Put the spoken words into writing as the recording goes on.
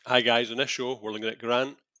Hi guys, on this show we're looking at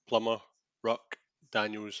Grant, Plummer, Ruck,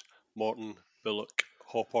 Daniels, Morton, Bullock,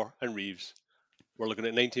 Hopper and Reeves. We're looking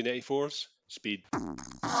at 1984's Speed.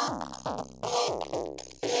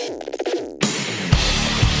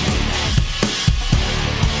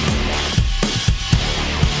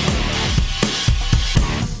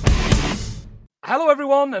 Hello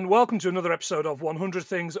everyone and welcome to another episode of 100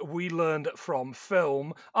 Things We Learned from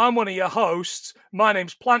Film. I'm one of your hosts. My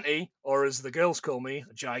name's Planty, or as the girls call me,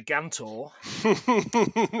 Gigantor.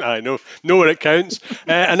 I know where it counts.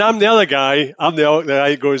 And I'm the other guy. I'm the other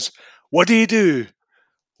guy who goes, what do you do?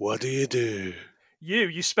 What do you do?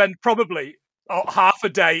 You spend probably half a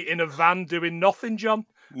day in a van doing nothing, John.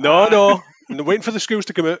 No. I'm waiting for the schools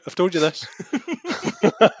to come out. I've told you this.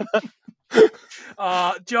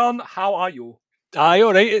 John, how are you? Aye,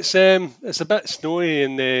 all right. It's a bit snowy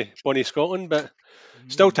in bonny Scotland, but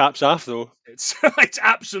still taps off though. It's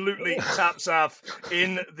absolutely taps off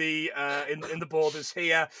in the borders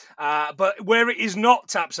here, but where it is not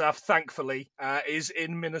taps off, thankfully, is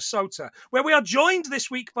in Minnesota, where we are joined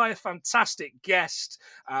this week by a fantastic guest,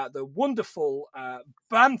 the wonderful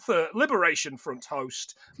Banther Liberation Front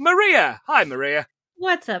host, Maria. Hi, Maria.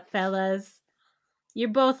 What's up, fellas? You're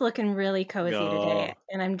both looking really cozy today,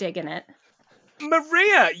 and I'm digging it.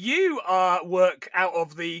 Maria, you work out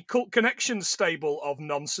of the Cult Connection stable of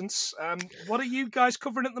nonsense. What are you guys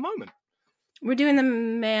covering at the moment? We're doing The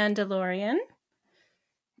Mandalorian.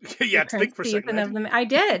 You had to think for a second. I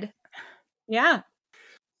did. Yeah.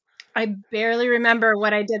 I barely remember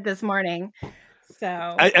what I did this morning.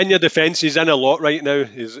 So. In your defence, he's in a lot right now.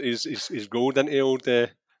 He's gold into old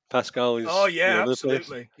Pascal.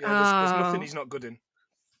 Absolutely. Yeah, there's nothing he's not good in.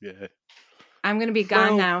 Yeah. I'm going to be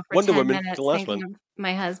gone now for Wonder 10 Woman, minutes the last thinking one. of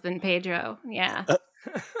my husband, Pedro. Yeah. No,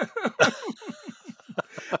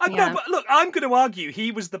 but look, I'm going to argue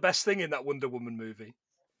he was the best thing in that Wonder Woman movie.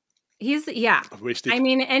 Wasted. I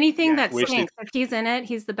mean, anything that wasted. stinks, if he's in it,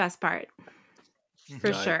 he's the best part.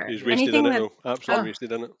 For sure. He's wasted in it, though. Absolutely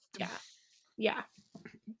wasted in it. Yeah.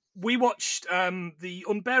 We watched The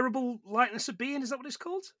Unbearable Lightness of Being. Is that what it's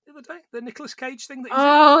called the other day? The Nicolas Cage thing.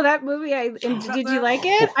 That movie. Did you like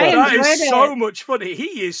it? I enjoyed it. That is so much fun.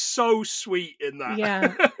 He is so sweet in that.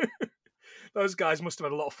 Yeah. Those guys must have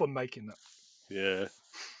had a lot of fun making that. Yeah.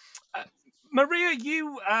 Maria,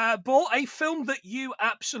 you bought a film that you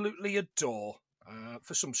absolutely adore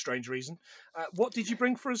for some strange reason. What did you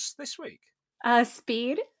bring for us this week?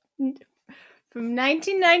 Speed from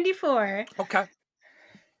 1994. Okay.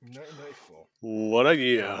 1994. What a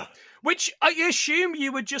year. Which I assume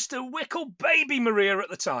you were just a wickle baby, Maria, at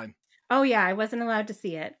the time. Oh, yeah. I wasn't allowed to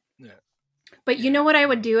see it. Yeah. But you know what I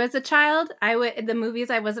would do as a child? The movies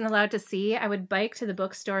I wasn't allowed to see, I would bike to the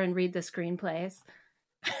bookstore and read the screenplays.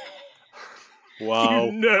 Wow.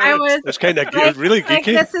 That's kind of really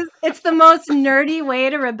geeky. It's the most nerdy way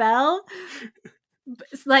to rebel.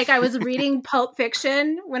 It's like I was reading Pulp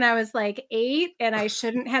Fiction when I was like 8, and I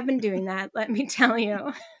shouldn't have been doing that, let me tell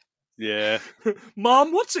you. Yeah.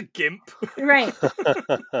 Mom, what's a GIMP? Right.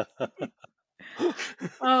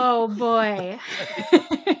 Oh, boy.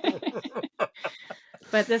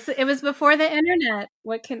 But it was before the internet.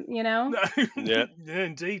 What can, Yeah,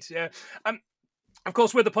 indeed, yeah. Of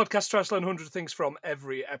course, we're the podcast tries to learn 100 things from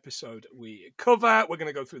every episode we cover. We're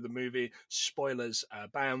going to go through the movie, spoilers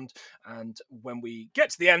abound, and when we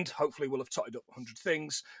get to the end, hopefully we'll have totted up 100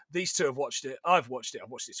 things. These two have watched it, I've watched it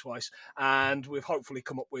twice, and we've hopefully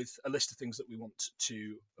come up with a list of things that we've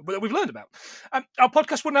learned about. Our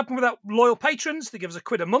podcast wouldn't happen without loyal patrons. They give us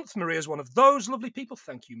 £1 a month. Maria's one of those lovely people.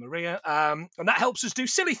 Thank you, Maria. And that helps us do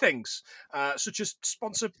silly things, such as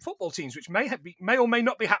sponsor football teams, which may or may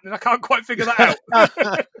not be happening. I can't quite figure that out.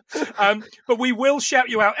 But we will shout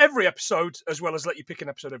you out every episode, as well as let you pick an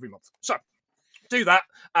episode every month. So do that,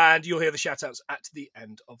 and you'll hear the shout outs at the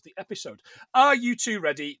end of the episode. Are you two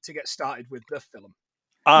ready to get started with the film?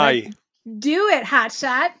 Aye. Do it,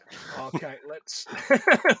 Hotshot. Okay,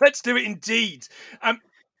 let's do it indeed.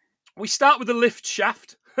 We start with the lift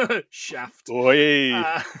shaft. Shaft.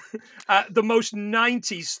 The most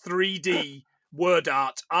 90s 3D word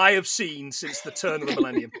art I have seen since the turn of the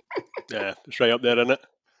millennium. Yeah, it's right up there, isn't it?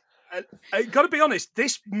 I got to be honest,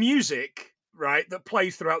 this music, right, that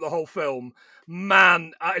plays throughout the whole film,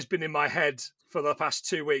 man, that has been in my head for the past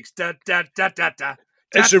 2 weeks. Da da da da da.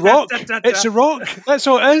 It's a rock. It's a rock. That's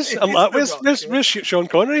all it is. Where's Sean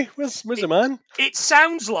Connery? Where's the man? It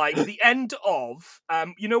sounds like the end of,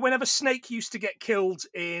 whenever Snake used to get killed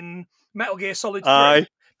in Metal Gear Solid 3. Aye.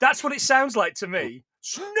 That's what it sounds like to me.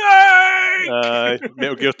 Snake!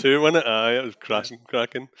 Metal Gear 2, wasn't it? Aye, it was cracking.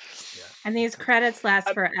 Yeah. And these credits last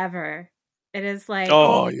forever. It is like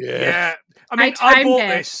Oh yeah. I mean, I I bought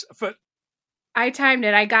timed it. this for. I timed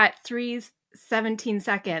it. I got 3:17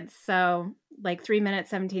 seconds, so like 3 minutes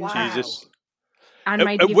 17 Wow. seconds Jesus. on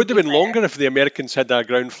my It would have DVD been player. longer if the Americans had a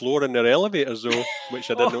ground floor in their elevators, though,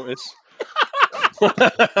 which I did notice.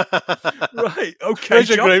 Right. Okay.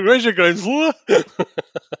 John. Where's your ground floor?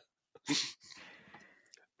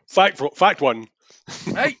 Fact one.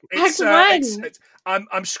 Hey,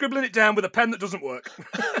 I'm scribbling it down with a pen that doesn't work.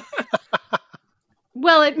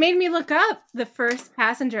 Well, it made me look up the first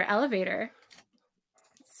passenger elevator.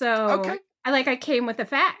 So Okay. I came with a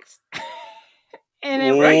fact. And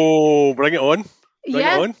it Bring it on.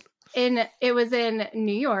 Yes, it was in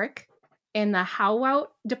New York in the Howout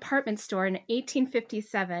department store in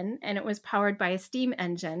 1857, and it was powered by a steam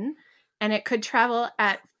engine, and it could travel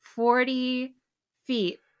at 40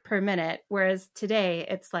 feet per minute, whereas today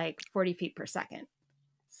it's like 40 feet per second.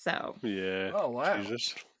 So Yeah. Oh wow.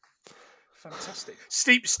 Jesus. Fantastic.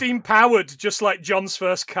 Steam powered, just like John's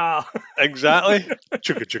first car. Exactly.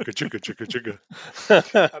 Chugga chugga chugga chugga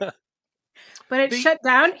chugga. but it shut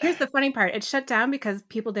down. Here's the funny part. It shut down because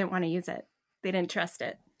people didn't want to use it. They didn't trust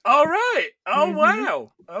it. All right. Oh, Mhm.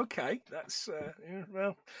 wow. Okay. That's,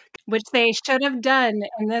 well. Which they should have done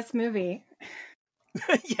in this movie.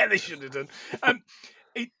 Yeah, they should have done.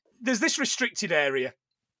 There's this restricted area.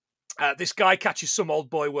 This guy catches some old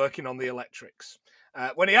boy working on the electrics.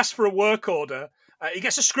 When he asks for a work order, he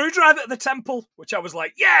gets a screwdriver at the temple, which I was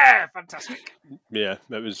like, yeah, fantastic. Yeah,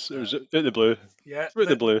 it was out the blue. Yeah. Out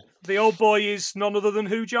the blue. The old boy is none other than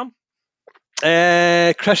who, John?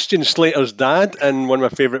 Christian Slater's dad in one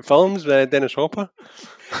of my favourite films, Dennis Hopper.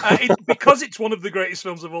 Because it's one of the greatest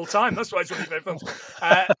films of all time. That's why it's one of your favourite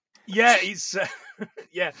films. Yeah, he's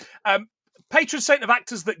patron saint of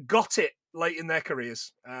actors that got it late in their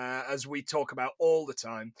careers, as we talk about all the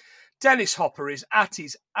time. Dennis Hopper is at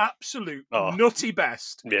his absolute nutty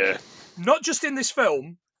best. Yeah. Not just in this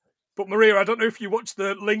film, but Maria, I don't know if you watched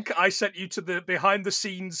the link I sent you to the behind the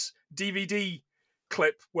scenes DVD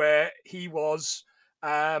clip where he was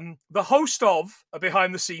the host of a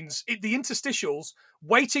behind the scenes, the interstitials,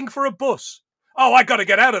 waiting for a bus. Oh, I got to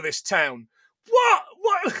get out of this town. What?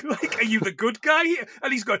 Like, are you the good guy here?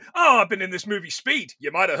 And he's going, oh, I've been in this movie Speed.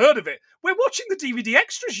 You might have heard of it. We're watching the DVD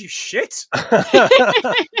extras, you shit. But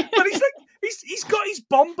he's like, he's got his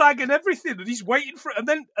bomb bag and everything, and he's waiting for it. And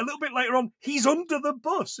then a little bit later on, he's under the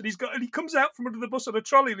bus, and he comes out from under the bus on a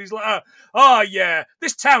trolley, and he's like, yeah,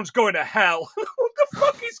 this town's going to hell. What the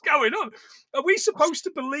fuck is going on? Are we supposed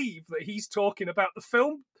to believe that he's talking about the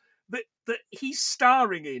film that he's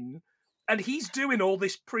starring in? And he's doing all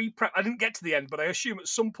this pre-prep. I didn't get to the end, but I assume at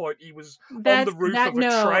some point he was on the roof of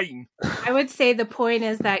a train. I would say the point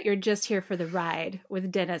is that you're just here for the ride with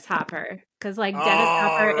Dennis Hopper. Because Dennis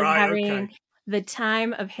Hopper is having the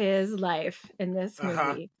time of his life in this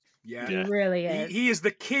movie. Yeah. He really is. He is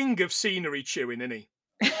the king of scenery chewing, isn't he?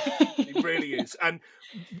 He really is. And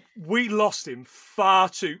we lost him far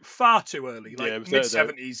too early. Like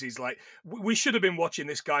mid-70s, he's like, we should have been watching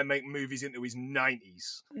this guy make movies into his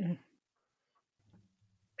 90s. Mm.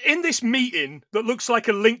 In this meeting that looks like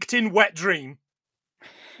a LinkedIn wet dream,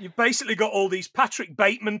 you've basically got all these Patrick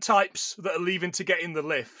Bateman types that are leaving to get in the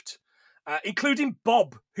lift, including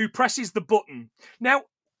Bob, who presses the button. Now,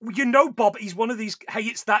 you know Bob, he's one of these, hey,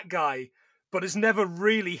 it's that guy, but has never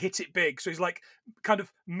really hit it big. So he's like kind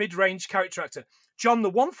of mid-range character actor. John, the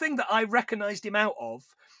one thing that I recognised him out of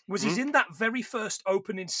was he's in that very first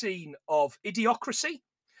opening scene of Idiocracy.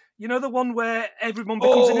 You know, the one where everyone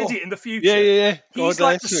becomes an idiot in the future? Yeah. He's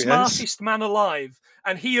like the smartest man alive.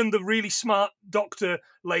 And he and the really smart doctor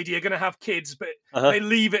lady are going to have kids, but they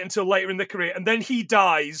leave it until later in their career. And then he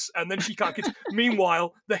dies, and then she can't kids.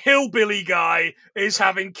 Meanwhile, the hillbilly guy is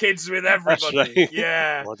having kids with everybody. That's right.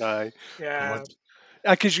 Yeah. Yeah.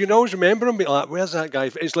 Because you can always remember him, be like, where's that guy?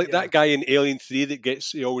 It's like that guy in Alien 3 that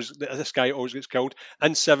this guy always gets killed.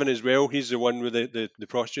 And 7 as well, he's the one with the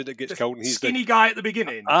prostitute that gets killed. And he's skinny guy at the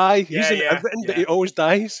beginning. Aye, he's in everything, but he always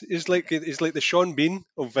dies. He's like the Sean Bean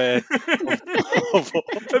of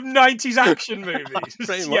 90s action movies.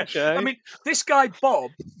 Pretty much, yeah. I mean, this guy, Bob,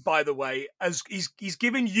 by the way, he's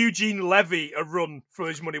giving Eugene Levy a run for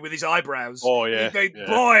his money with his eyebrows. Oh, yeah.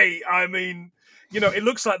 Boy, I mean... You know, it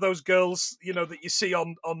looks like those girls, you know, that you see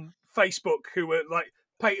on Facebook who are like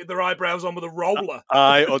painted their eyebrows on with a roller.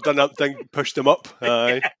 Aye, or done that thing, pushed them up.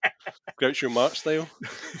 Aye, Groucho Marx style.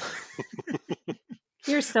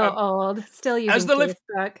 You're so old, still using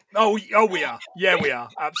Facebook. Oh, we are. Yeah, we are.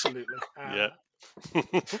 Absolutely.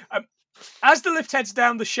 As the lift heads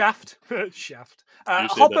down the shaft,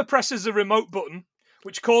 Hopper presses a remote button,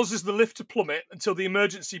 which causes the lift to plummet until the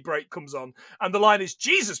emergency brake comes on. And the line is,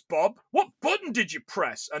 "Jesus, Bob, what button did you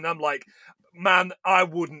press?" And I'm like, man, I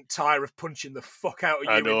wouldn't tire of punching the fuck out of you.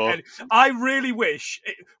 I know. I really wish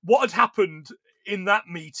what had happened in that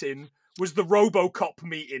meeting was the RoboCop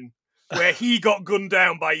meeting where he got gunned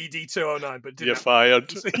down by ED-209, but didn't. You're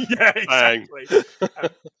fired. Yeah, exactly.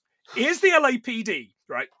 Here's the LAPD,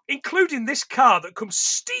 right, including this car that comes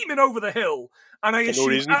steaming over the hill, and I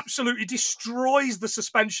assume absolutely destroys the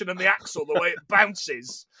suspension and the axle the way it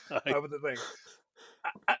bounces over the thing.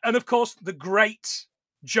 And of course, the great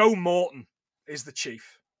Joe Morton is the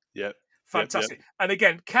chief. Yep. Fantastic. Yep. And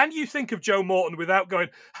again, can you think of Joe Morton without going...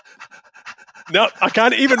 No, I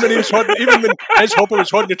can't. Even when Dennis Hopper was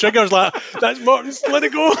holding the trigger, I was like, "That's Morton's, let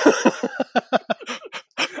it go."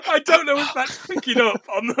 I don't know if that's picking up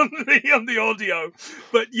on the audio,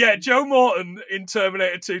 but yeah, Joe Morton in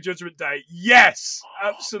Terminator 2: Judgment Day. Yes,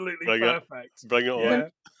 absolutely perfect. Bring it on. Yeah.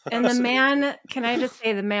 And the man, can I just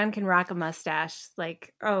say, the man can rock a mustache?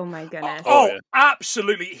 Like, oh my goodness. Oh,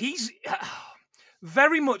 absolutely. He's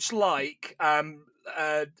very much like Delroy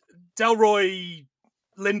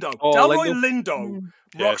Lindo. Delroy Lindo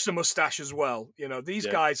rocks a mustache as well. You know, these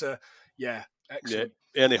guys are, excellent.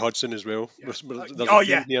 Yeah. Ernie Hudson as well.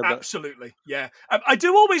 Yeah. Absolutely. Yeah. I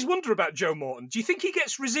do always wonder about Joe Morton. Do you think he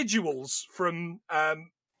gets residuals from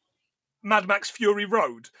Mad Max Fury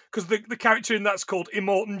Road? Because the character in that's called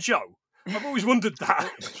Immortan Joe. I've always wondered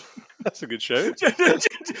that. That's a good show. Do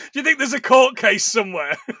you think there's a court case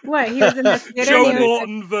somewhere? What? He was in the Joe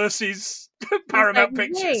Morton versus Paramount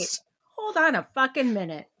Pictures. Wait, hold on a fucking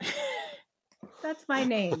minute. That's my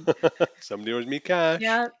name. Somebody owes me cash.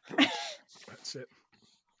 Yeah. That's it.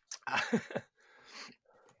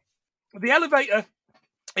 The elevator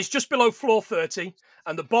is just below floor 30,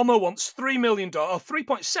 and the bomber wants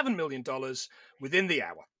 $3.7 million within the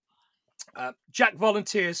hour. Jack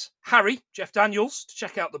volunteers Harry, Jeff Daniels, to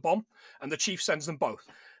check out the bomb, and the chief sends them both.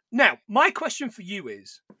 Now, my question for you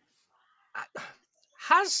is,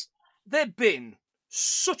 has there been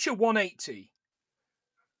such a 180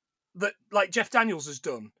 that, like Jeff Daniels has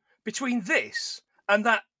done, between this and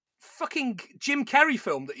that fucking Jim Carrey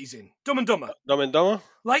film that he's in, Dumb and Dumber? Dumb and Dumber?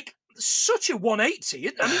 Like, such a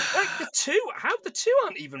 180. I mean, like the two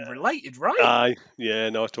aren't even related, right? Aye, yeah,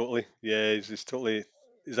 no, totally. Yeah, he's totally...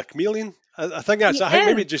 He's a chameleon. I think that's... I think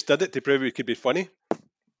maybe he just did it to prove he could be funny.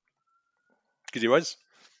 Because he was.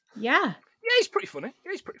 Yeah. Yeah, he's pretty funny.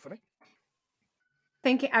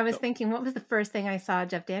 I was thinking, what was the first thing I saw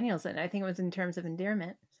Jeff Daniels in? I think it was In Terms of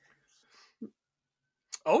Endearment.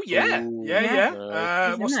 Oh, yeah. Ooh,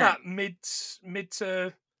 yeah. What's that? Mid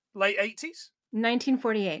to late 80s?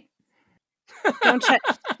 1948.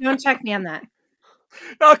 Don't check me on that.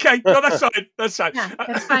 Okay, no, that's fine. That's fine. Yeah,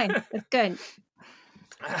 that's fine. That's good.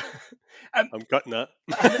 I'm cutting that.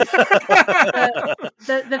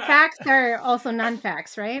 The facts are also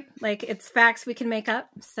non-facts, right? Like, it's facts we can make up.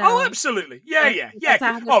 So. Oh, absolutely. Yeah.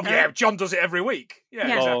 Oh, yeah. John does it every week.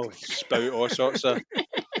 Yeah. Oh, spout all sorts of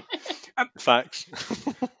facts.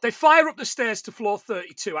 They fire up the stairs to floor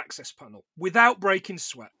 32 access panel without breaking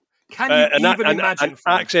sweat. Can you imagine? An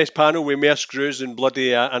access panel with more screws and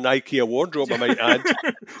bloody an IKEA wardrobe, I might add.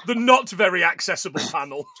 The not very accessible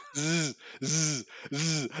panel. Zzz, zzz,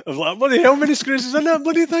 zzz. I'm like, what the hell many screws is in that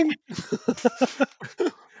bloody thing?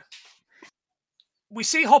 We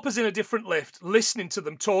see Hopper's in a different lift, listening to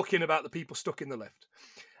them talking about the people stuck in the lift.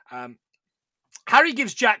 Harry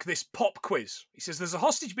gives Jack this pop quiz. He says, there's a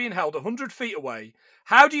hostage being held 100 feet away.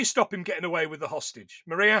 How do you stop him getting away with the hostage?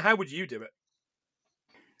 Maria, how would you do it?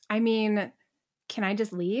 I mean, can I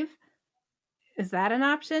just leave? Is that an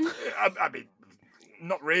option? I mean,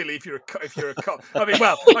 not really. If you're a cop, I mean,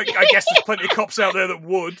 well, I guess there's plenty of cops out there that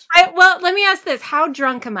would. Well, let me ask this: How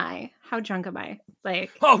drunk am I?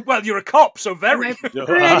 Like, oh well, you're a cop, so very.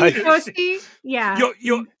 Yeah.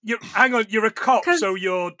 You're. Hang on, you're a cop, so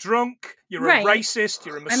you're drunk. You're a racist.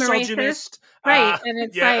 You're a misogynist. Right, and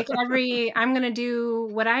it's like I'm gonna do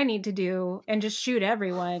what I need to do and just shoot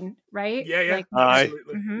everyone, right? Yeah, like,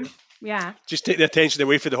 absolutely. Mm-hmm. Yeah. Just take the attention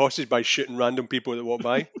away from the hostage by shooting random people that walk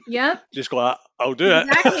by. Yep. Just go like, I'll do it.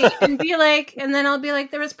 Exactly. And be like, and then I'll be like,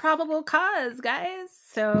 there was probable cause, guys.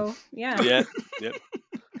 So, yeah. Yeah. Yep.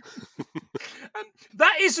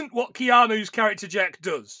 That isn't what Keanu's character Jack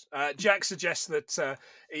does. Jack suggests that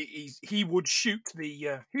he would shoot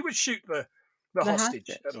the hostage,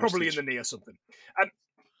 probably in the knee or something.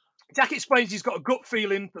 Jack explains he's got a gut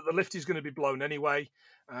feeling that the lift is going to be blown anyway.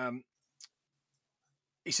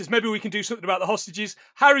 He says, maybe we can do something about the hostages.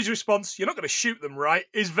 Harry's response, you're not going to shoot them, right,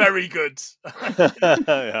 is very good. He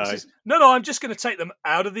says, no, I'm just going to take them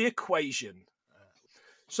out of the equation.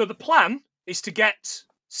 So the plan is to get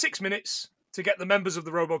 6 minutes to get the members of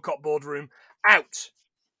the RoboCop boardroom out.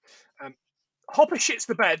 Hopper shits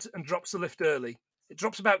the bed and drops the lift early. It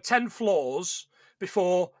drops about 10 floors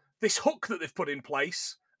before this hook that they've put in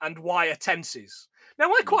place and wire tenses. Now,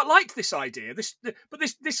 I quite liked this idea, but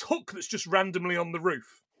this hook that's just randomly on the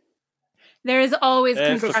roof. There is always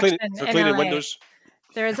construction for in cleaning LA. windows.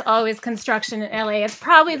 There is always construction in LA. It's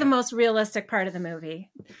probably the most realistic part of the movie,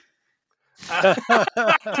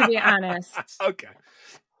 to be honest. Okay.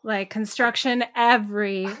 Like construction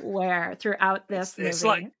everywhere throughout this movie.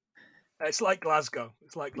 It's like Glasgow.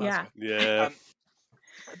 It's like Glasgow. Yeah.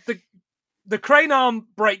 The crane arm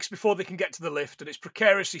breaks before they can get to the lift, and it's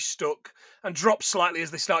precariously stuck and drops slightly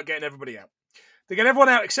as they start getting everybody out. They get everyone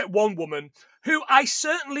out except one woman, who I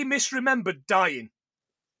certainly misremembered dying.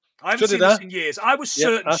 I haven't seen this in years. I was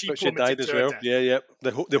certain she plummeted died as to her well. death. Yeah.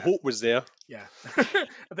 The hope was there. Yeah.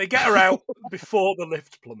 They get her out before the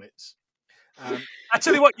lift plummets. I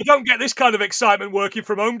tell you what, you don't get this kind of excitement working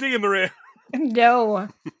from home, do you, Maria? No.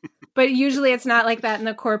 But usually it's not like that in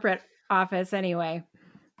the corporate office anyway.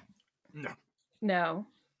 No.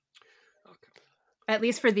 Okay. At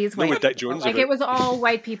least for these No, white with Dick people. Jones Like about it was all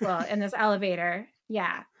white people in this elevator.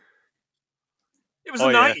 Yeah. It was the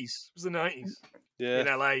 90s. It was the 90s. Yeah. In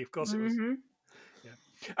LA, of course it was. Mm-hmm.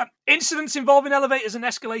 Incidents involving elevators and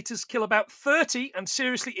escalators kill about 30 and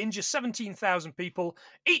seriously injure 17,000 people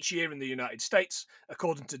each year in the United States,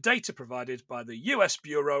 according to data provided by the US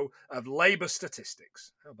Bureau of Labor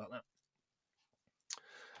Statistics. How about that?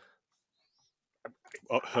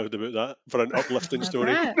 How about that for an uplifting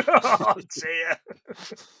story? Oh dear.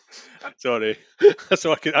 Sorry, that's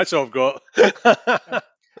all I've got.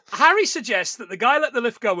 Harry suggests that the guy let the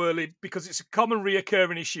lift go early because it's a common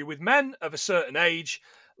reoccurring issue with men of a certain age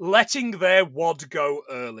letting their wad go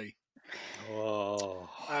early. Oh.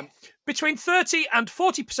 Between 30 and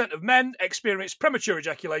 40% of men experience premature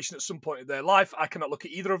ejaculation at some point in their life. I cannot look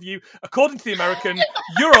at either of you, according to the American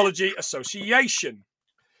Urology Association.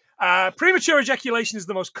 Premature ejaculation is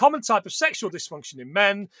the most common type of sexual dysfunction in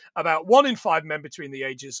men. About 1 in 5 men between the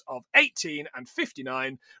ages of 18 and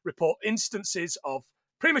 59 report instances of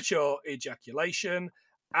premature ejaculation,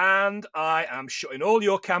 and I am shutting all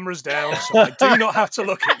your cameras down so I do not have to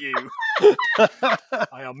look at you.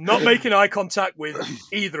 I am not making eye contact with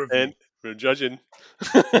either of you. And we're judging.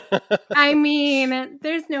 I mean,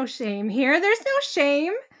 there's no shame here. There's no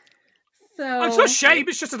shame. So It's not shame,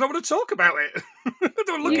 it's just I don't want to talk about it. I don't want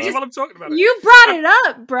to look at you while I'm talking about it. You brought it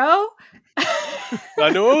up, bro. I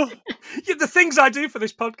know. Yeah, the things I do for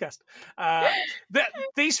this podcast.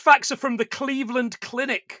 These facts are from the Cleveland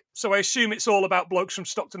Clinic, so I assume it's all about blokes from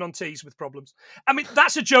Stockton-on-Tees with problems. I mean,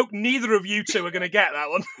 that's a joke neither of you two are going to get, that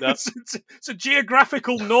one. No. It's a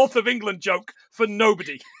geographical north of England joke for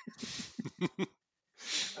nobody.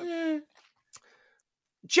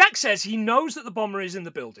 Jack says he knows that the bomber is in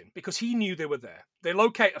the building because he knew they were there. They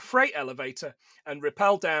locate a freight elevator and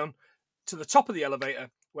rappel down to the top of the elevator,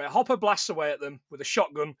 where Hopper blasts away at them with a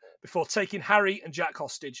shotgun before taking Harry and Jack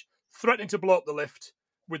hostage, threatening to blow up the lift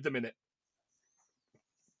with them in it.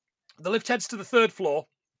 The lift heads to the 3rd floor,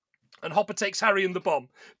 and Hopper takes Harry and the bomb.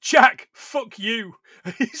 Jack, fuck you.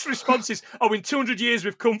 His response is, in 200 years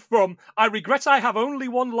we've come from, I regret I have only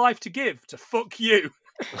one life to give, to fuck you.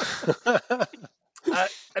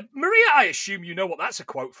 Maria, I assume you know what that's a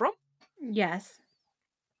quote from? Yes.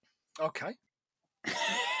 Okay.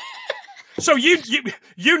 So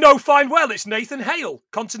you know fine well it's Nathan Hale,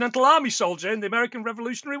 Continental Army soldier in the American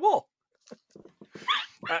Revolutionary War.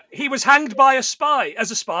 He was hanged as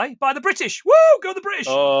a spy by the British. Woo, go the British!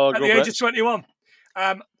 At the age of 21.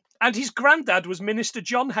 And his granddad was Minister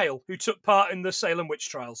John Hale, who took part in the Salem witch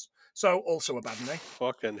trials. So also a bad name.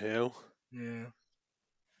 Fucking hell. Yeah.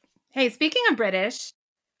 Hey, speaking of British,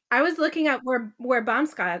 I was looking up where bomb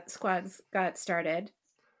squads got started,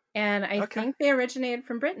 and I think they originated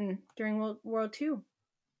from Britain during World War II.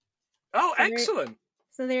 Oh, so excellent!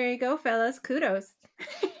 So there you go, fellas. Kudos.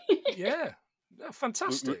 Yeah,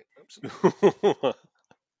 fantastic.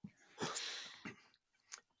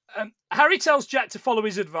 Harry tells Jack to follow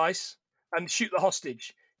his advice and shoot the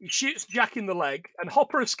hostage. He shoots Jack in the leg, and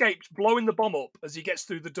Hopper escapes, blowing the bomb up as he gets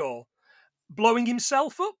through the door. Blowing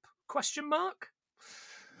himself up? ?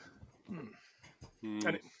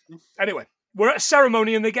 Anyway, we're at a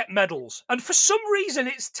ceremony and they get medals. And for some reason,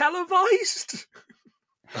 it's televised.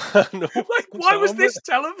 No, why was this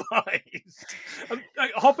televised?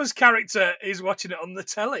 Hopper's character is watching it on the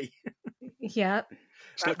telly. Yep.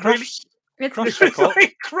 Really, It's Crofts or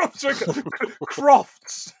Croft? Crofts or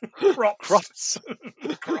Crofts. Crofts.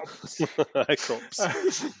 Crofts. Aye,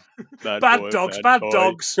 Crops. Bad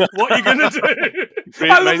dogs. What are you going to do?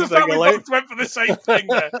 Great I love the minds fact think we alike. both went for the same thing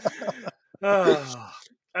there. Oh.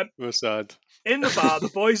 We're sad. In the bar, the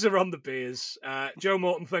boys are on the beers. Joe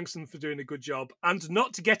Morton thanks them for doing a good job and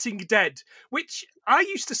not getting dead, which I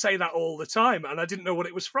used to say that all the time, and I didn't know what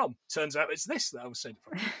it was from. Turns out it's this that I was saying it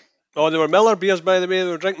from. Oh, they were Miller beers, by the way. They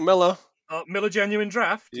were drinking Miller. Miller Genuine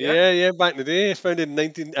Draft. Yeah, back in the day. It's founded in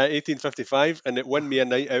 1855, and it won me a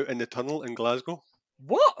night out in the tunnel in Glasgow.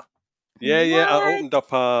 What? Yeah. I What? opened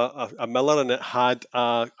up a Miller, and it had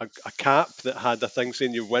a cap that had a thing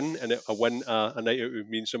saying you win, and I win a night out with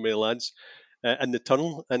me and some of the lads in the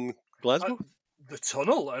tunnel in Glasgow. The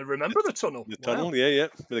tunnel. I remember the tunnel. The Wow. tunnel, yeah,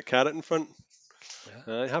 with a carrot in front.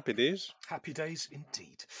 Yeah. Happy days. Happy days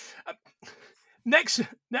indeed. Next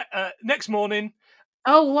morning.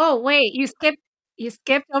 Oh, whoa, wait! You skipped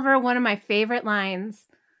over one of my favorite lines.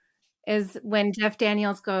 Is when Jeff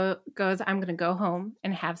Daniels goes, "I'm going to go home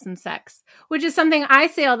and have some sex," which is something I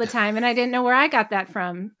say all the time, and I didn't know where I got that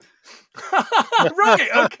from. Right.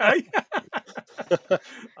 Okay.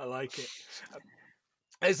 I like it.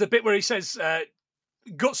 There's the bit where he says,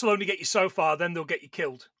 "Guts will only get you so far, then they'll get you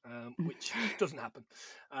killed," which doesn't happen.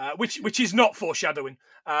 Which is not foreshadowing.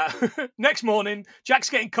 Next morning, Jack's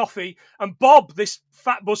getting coffee, and Bob, this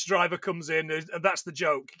fat bus driver, comes in, and that's the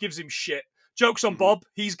joke. Gives him shit. Joke's on Bob.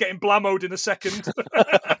 He's getting blammoed in a second.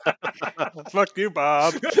 Fuck you,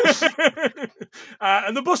 Bob.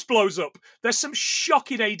 And the bus blows up. There's some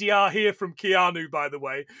shocking ADR here from Keanu, by the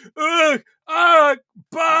way.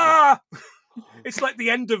 Bah! It's like the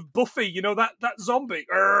end of Buffy, you know, that zombie.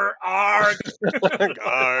 Arg.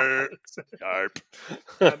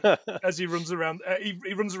 As he runs around,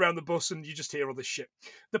 he runs around the bus, and you just hear all this shit.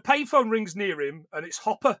 The payphone rings near him, and it's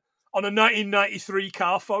Hopper on a 1993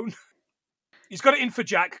 car phone. He's got it in for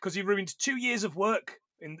Jack because he ruined 2 years of work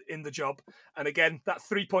in the job. And again, that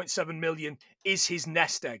 3.7 million is his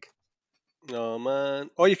nest egg. Oh, man.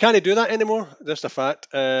 Oh, you can't do that anymore? Just a fact.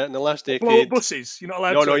 In the last decade... Blow up buses. You're not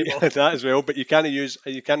allowed to anymore. That as well. But you can't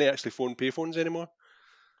actually phone payphones anymore.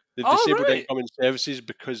 They've disabled incoming services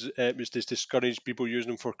because it was to discourage people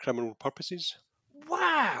using them for criminal purposes.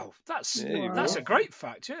 Wow. That's a great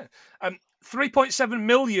fact, yeah. 3.7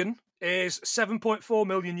 million is 7.4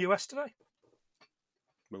 million US today.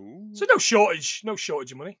 Ooh. So no shortage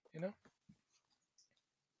of money, you know.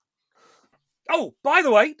 Oh, by the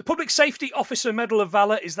way, the Public Safety Officer Medal of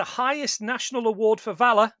Valor is the highest national award for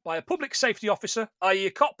valor by a public safety officer, i.e.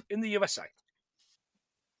 a cop, in the USA.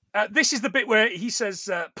 This is the bit where he says,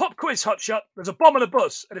 "Pop quiz, hotshot. There's a bomb on a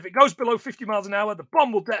bus, and if it goes below 50 miles an hour, the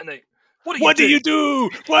bomb will detonate. What do you do?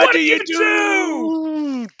 What do you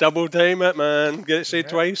do? Double time it, man. Get it said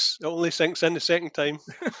twice. It only sinks in the second time.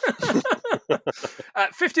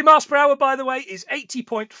 50 miles per hour, by the way, is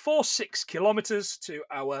 80.46 kilometers to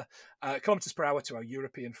our kilometers per hour to our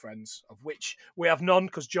European friends, of which we have none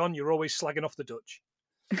because, John, you're always slagging off the Dutch.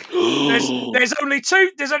 There's only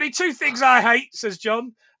two things I hate, says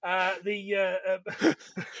John.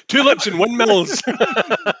 Tulips and windmills.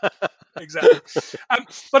 Exactly.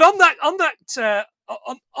 But on that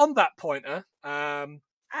pointer, I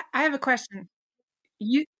have a question.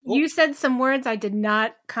 You said some words I did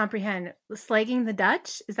not comprehend. Slagging the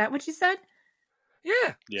Dutch? Is that what you said?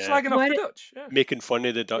 Yeah. Slagging off the Dutch. Yeah. Making fun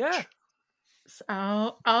of the Dutch. Yeah.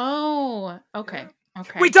 Oh, okay. Yeah.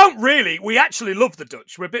 Okay. We don't really. We actually love the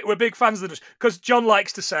Dutch. We're big fans of the Dutch because John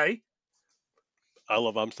likes to say, I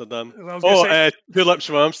love Amsterdam. Tulips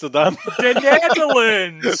from Amsterdam. The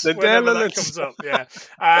Netherlands. The Netherlands. That comes up, yeah.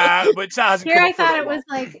 But that hasn't come up. I thought it was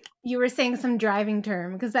like you were saying some driving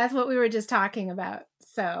term because that's what we were just talking about.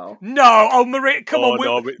 So no, Maria, come on.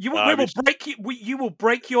 You will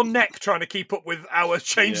break your neck trying to keep up with our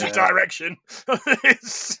change of direction.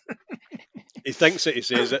 He thinks it, he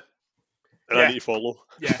says it. And I need to follow.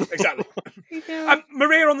 Yeah, exactly.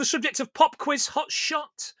 Maria, on the subject of pop quiz hot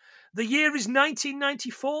shot, the year is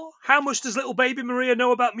 1994. How much does little baby Maria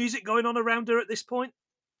know about music going on around her at this point?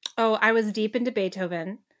 Oh, I was deep into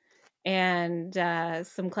Beethoven and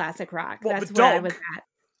some classic rock. That's where I was at.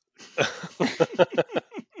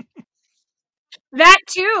 That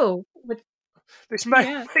too. This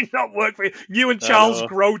may not work for you. You and Charles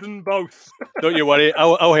Grodin both. Don't you worry.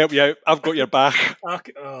 I'll help you out. I've got your back.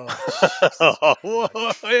 Okay. Oh,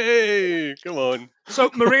 hey, come on.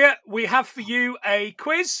 So, Maria, we have for you a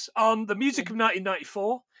quiz on the music of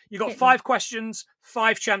 1994. You've got 5 questions,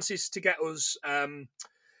 5 chances to get us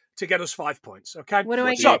 5 points. Okay. What do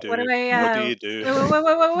I get? What do you do?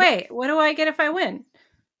 Wait. What do I get if I win?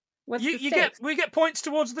 What's the stakes? We get points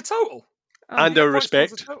towards the total. And our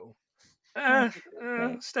respect.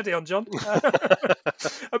 Steady on, John.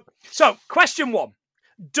 So, question 1.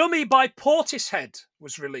 Dummy by Portishead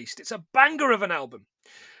was released. It's a banger of an album.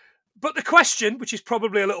 But the question, which is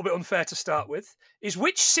probably a little bit unfair to start with, is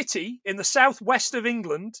which city in the southwest of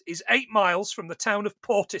England is 8 miles from the town of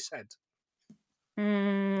Portishead?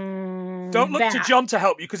 Don't look to John to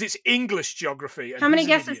help you because it's English geography. How many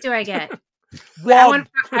guesses do I get? 1.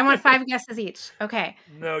 I want 5 guesses each. Okay.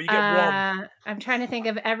 No, you get 1. I'm trying to think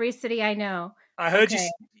of every city I know. I heard you.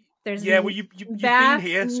 There's you've Bath, been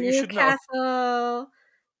here, so you should know. Newcastle.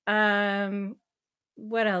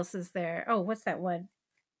 What else is there? Oh, what's that one?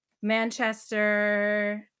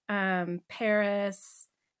 Manchester, Paris,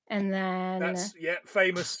 and then that's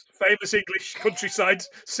famous English countryside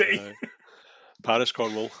city. Paris,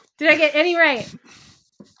 Cornwall. Did I get any right?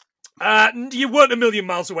 You weren't a million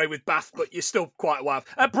miles away with Bath, but you're still quite a while.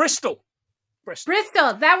 Bristol.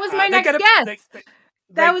 That was my next guess.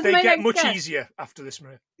 They get much easier after this,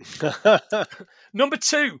 Maria. Number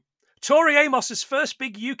 2, Tori Amos's first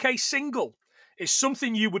big UK single is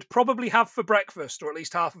Something You Would Probably Have for Breakfast, or at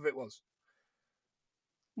least half of it was.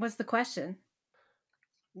 What's the question?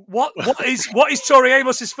 What is Tori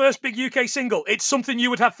Amos's first big UK single? It's Something You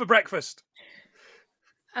Would Have for Breakfast.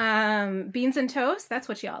 Beans and toast. That's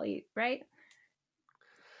what y'all eat, right?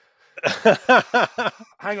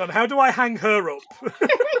 Hang on. How do I hang her up?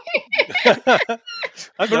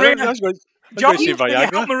 Maria, John, can you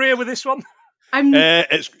help Maria with this one?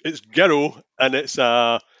 It's Girl, and it's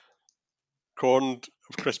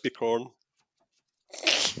crispy corn.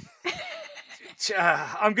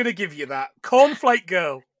 I'm going to give you that. Cornflake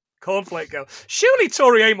Girl. Surely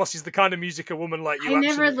Tori Amos is the kind of music a woman like you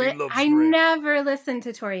absolutely loves. I never listened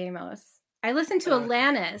to Tori Amos. I listened to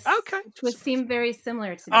Alanis. Okay. Which would seem very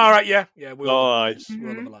similar to me. All right, yeah. We'll love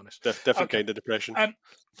Mm-hmm. Alanis. Different kind of depression.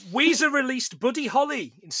 Weezer released Buddy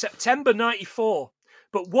Holly in September 94.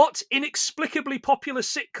 But what inexplicably popular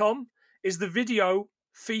sitcom is the video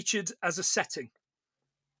featured as a setting?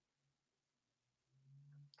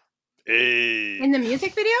 Hey. In the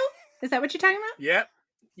music video? Is that what you're talking about?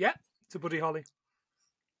 Yeah, to Buddy Holly.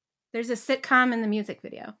 There's a sitcom in the music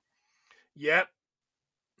video. Yeah.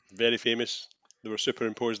 Very famous. They were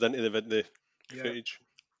superimposed into the footage.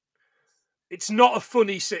 It's not a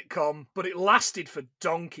funny sitcom, but it lasted for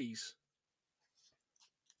donkeys.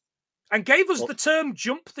 And gave us the term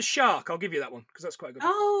jump the shark. I'll give you that one, because that's quite good.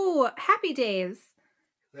 Oh, Happy Days.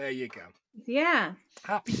 There you go. Yeah.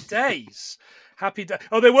 Happy Days.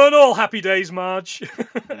 Oh, they weren't all happy days, Marge.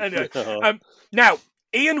 Anyway, now,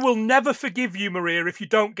 Ian will never forgive you, Maria, if you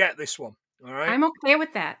don't get this one. All right? I'm okay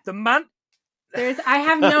with that. The man... I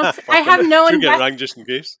have no investment just in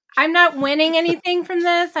case. I'm not winning anything from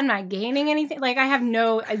this. I'm not gaining anything. Like, I have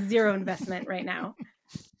zero investment right now.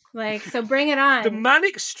 Like, so bring it on. The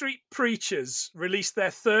Manic Street Preachers released their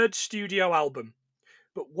 3rd studio album.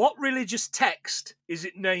 But what religious text is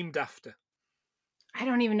it named after? I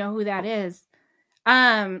don't even know who that is.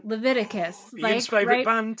 Leviticus. Ian's favourite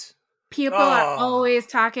band. People are always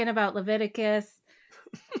talking about Leviticus.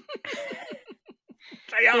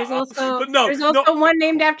 There's also one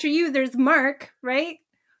named after you. There's Mark, right?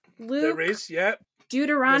 Luke. There is, yeah.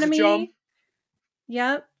 Deuteronomy. John.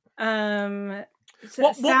 Yep.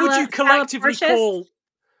 What would you collectively call?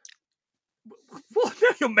 What? Now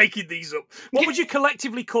you're making these up. What would you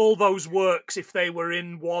collectively call those works if they were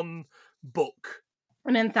in one book?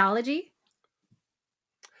 An anthology?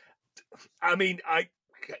 I mean,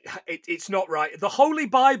 it's not right. The Holy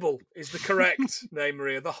Bible is the correct name,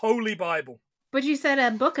 Maria. The Holy Bible. But you said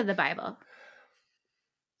a book of the Bible.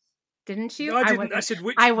 Didn't you? No, I didn't. I said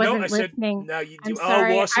which. I wasn't listening. No, you do. I'm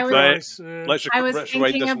sorry. I was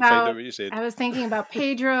thinking about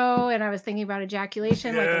Pedro, and I was thinking about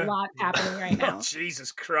ejaculation. Like, a lot happening right now. Oh,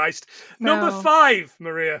 Jesus Christ! So... Number 5,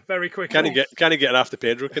 Maria. Very quickly. Can I get after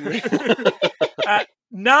Pedro? Can we?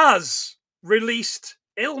 Nas released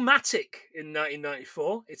Illmatic in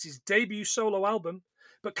 1994. It's his debut solo album.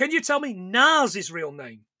 But can you tell me Nas' real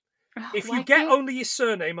name? If you get only his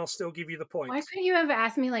surname, I'll still give you the point. Why couldn't you have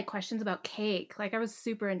asked me like questions about cake? Like, I was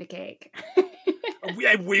super into cake.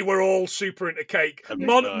 we were all super into cake.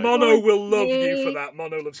 Mono will love you for that.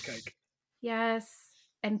 Mono loves cake. Yes,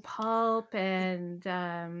 and pulp and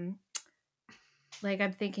like,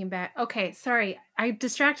 I'm thinking back. Okay, sorry, I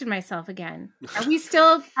distracted myself again. Are we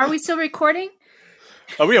still recording?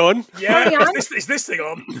 Are we on? Yeah, is this thing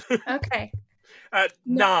on? Okay.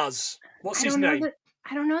 Nas. What's his name?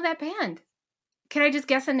 I don't know that band. Can I just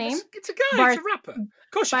guess a name? It's a guy. It's a rapper.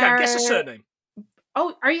 Of course you can. Guess a surname.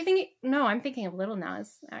 Oh, are you thinking? No, I'm thinking of Little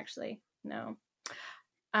Nas, actually. No.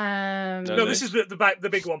 No, this is the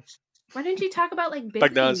big one. Why didn't you talk about like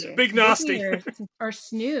Big Nas. Big Nasty. or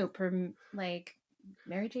Snoop or like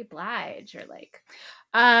Mary J. Blige or like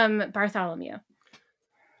Bartholomew?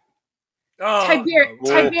 Oh,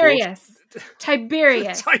 Tiberius.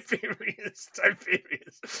 Tiberius.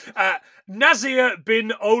 Nazir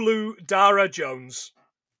bin Olu Dara Jones.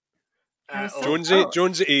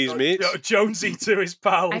 Jonesy A's, mate. Jonesy to his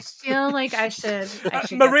pals. I feel like I should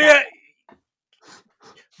Maria,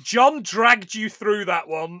 John dragged you through that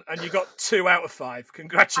one, and you got 2 out of 5.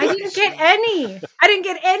 Congratulations. I didn't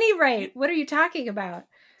get any right. What are you talking about?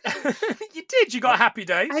 You did. You got Happy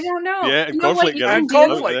Days. I don't know. Yeah, you know Cornflake what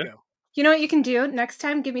Cornflake Girl. You know what you can do? Next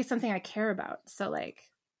time, give me something I care about. So, like,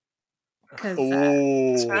 because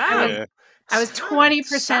I was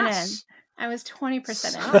 20% in. I was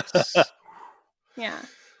 20% in. Yeah.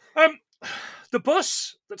 The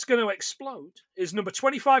bus that's going to explode is number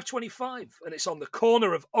 2525, and it's on the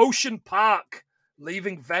corner of Ocean Park,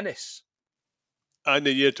 leaving Venice. And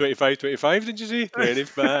the year 2525, did you say?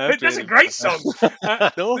 25. That's a great song.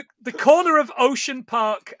 No. The corner of Ocean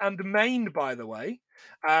Park and Maine, by the way,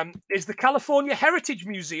 is the California Heritage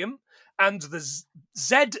Museum and the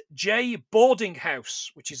ZJ Boarding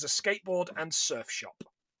House, which is a skateboard and surf shop.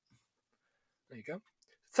 There you go.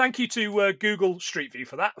 Thank you to Google Street View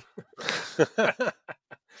for that.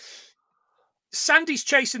 Sandy's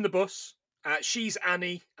chasing the bus. She's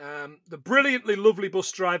Annie. The brilliantly lovely bus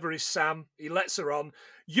driver is Sam. He lets her on.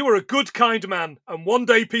 You are a good, kind man, and one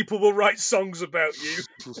day people will write songs about you.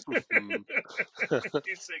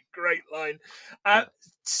 It's a great line.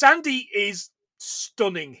 Sandy is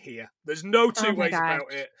stunning here. There's no two ways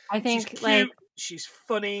about it. I think she's cute, she's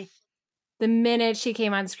funny. The minute she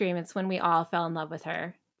came on screen, it's when we all fell in love with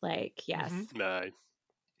her. Like, yes. Mm-hmm. No.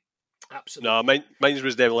 Absolutely. No, mine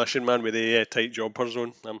was Demolition Man with the tight jumper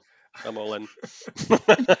on. I'm all in.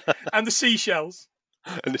 And the seashells.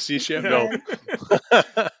 And the seashell. No.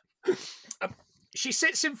 She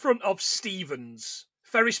sits in front of Stevens,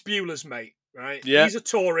 Ferris Bueller's mate, right? Yeah. He's a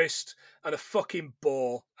tourist and a fucking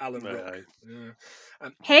bore, Alan Ruck. Yeah.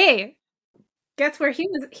 Hey, guess where he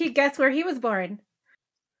was born?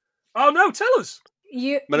 Oh no, tell us.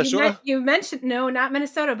 Minnesota? You mentioned no, not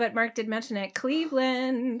Minnesota, but Mark did mention it.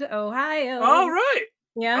 Cleveland, Ohio. Oh right.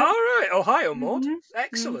 Yeah. All right, Ohio, Maud. Mm-hmm.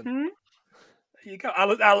 Excellent. Mm-hmm. There you go,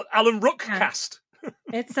 Alan Ruck cast.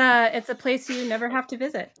 It's a place you never have to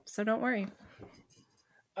visit, so don't worry.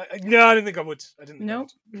 No, I didn't think I would. No.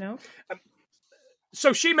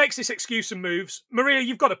 So she makes this excuse and moves. Maria,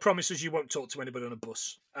 you've got to promise us you won't talk to anybody on a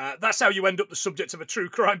bus. That's how you end up the subject of a true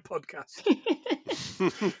crime podcast.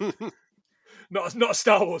 Not a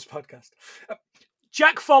Star Wars podcast.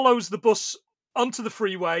 Jack follows the bus onto the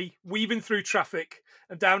freeway, weaving through traffic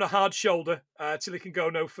and down a hard shoulder till he can go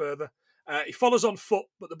no further. He follows on foot,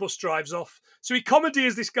 but the bus drives off. So he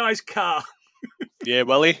commandeers this guy's car. Yeah,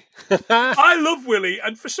 Willie. I love Willie,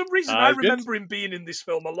 and for some reason I good. remember him being in this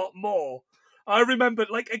film a lot more. I remember,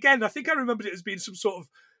 I think I remembered it as being some sort of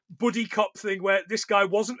buddy cop thing where this guy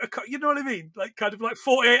wasn't a cop. You know what I mean? Like kind of like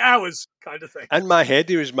 48 Hours kind of thing. In my head,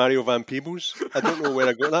 he was Mario Van Peebles. I don't know where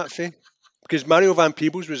I got that from. Because Mario Van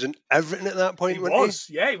Peebles was in everything at that point. He was,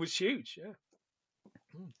 yeah, he was huge, yeah.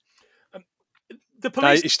 The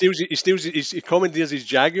police. He commandeers his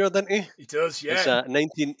Jaguar, didn't he? He does, yeah. It's a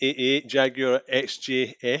 1988 Jaguar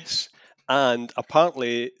XJS, and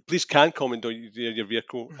apparently police can commandeer your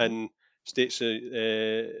vehicle in states of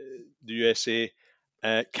the USA,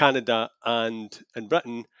 Canada, and in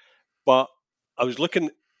Britain. But I was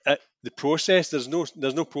looking at the process. There's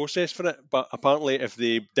no process for it. But apparently, if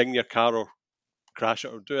they ding your car or crash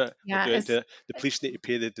it or do it, the police need to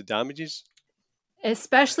pay the damages.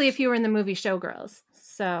 Especially if you were in the movie Showgirls.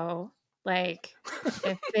 So, like,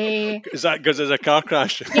 if they... Is that because there's a car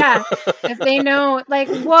crash? Yeah. If they know, like,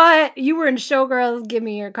 what? You were in Showgirls, give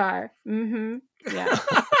me your car. Mm-hmm. Yeah.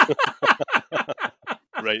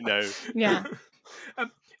 Right now. Yeah.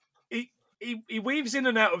 He weaves in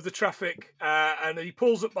and out of the traffic and he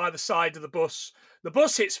pulls up by the side of the bus. The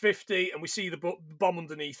bus hits 50 and we see the bomb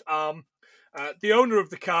underneath arm. The owner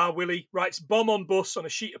of the car, Willie, writes bomb on bus on a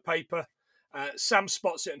sheet of paper. Sam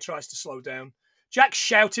spots it and tries to slow down. Jack's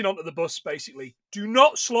shouting onto the bus, basically, do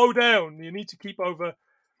not slow down. You need to keep over,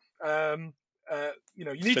 you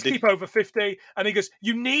need to keep over 50. And he goes,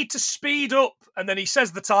 you need to speed up. And then he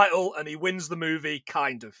says the title and he wins the movie,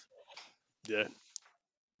 kind of. Yeah.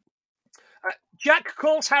 Jack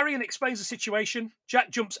calls Harry and explains the situation.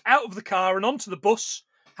 Jack jumps out of the car and onto the bus,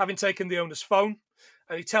 having taken the owner's phone.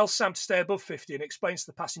 And he tells Sam to stay above 50 and explains to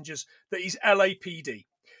the passengers that he's LAPD.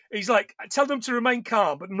 He's like, tell them to remain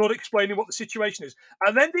calm, but not explaining what the situation is.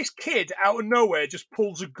 And then this kid, out of nowhere, just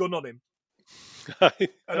pulls a gun on him. And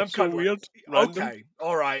I'm so kind of weird. like, okay,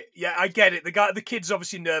 all right, yeah, I get it. The kid's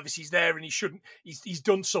obviously nervous. He's there, and he shouldn't. He's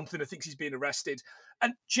done something. I think he's being arrested.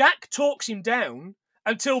 And Jack talks him down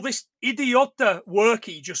until this idiota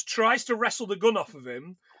workie just tries to wrestle the gun off of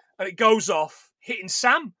him, and it goes off, hitting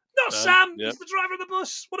Sam. Not Sam. Yep. He's the driver of the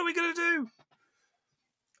bus. What are we going to do?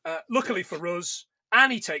 Luckily for us,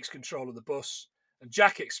 Annie takes control of the bus, and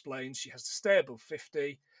Jack explains she has to stay above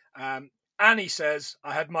 50. Annie says,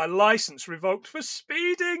 I had my license revoked for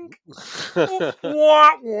speeding. Wah,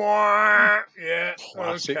 wah. Yeah,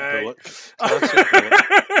 Classic okay. bullet. Classic bullet.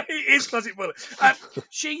 It is classic bullet.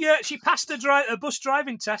 She passed a bus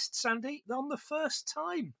driving test, Sandy, on the first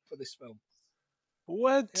time for this film.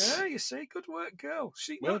 What? Yeah, you see, good work, girl.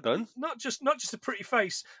 Well done. Not just a pretty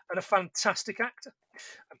face and a fantastic actor.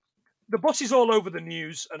 The bus is all over the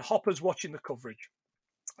news, and Hopper's watching the coverage.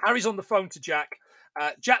 Harry's on the phone to Jack.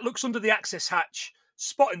 Jack looks under the access hatch,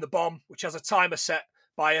 spotting the bomb, which has a timer set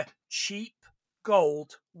by a cheap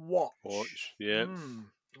gold watch. Yeah.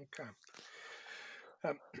 Okay.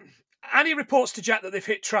 Annie reports to Jack that they've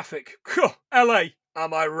hit traffic. LA,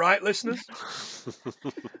 am I right, listeners?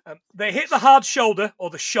 They hit the hard shoulder, or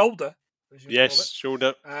the shoulder. As you Yes, call it.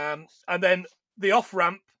 shoulder. And then the off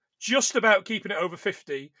ramp, just about keeping it over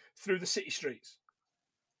 50 through the city streets.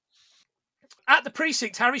 At the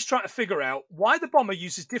precinct, Harry's trying to figure out why the bomber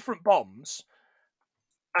uses different bombs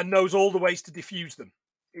and knows all the ways to defuse them.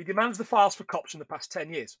 He demands the files for cops from the past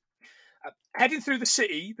 10 years. Heading through the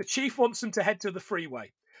city, the chief wants them to head to the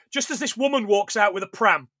freeway. Just as this woman walks out with a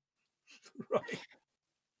pram. Right.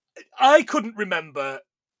 I couldn't remember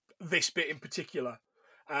this bit in particular.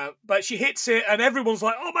 But she hits it and everyone's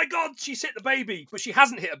like, oh my God, she's hit the baby. But she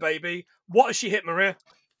hasn't hit a baby. What has she hit, Maria?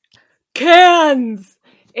 Cans!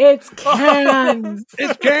 It's cans!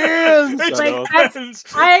 It's cans! It's like, cans!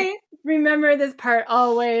 I remember this part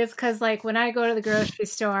always because, like, when I go to the grocery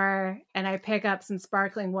store and I pick up some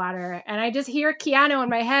sparkling water and I just hear Keanu in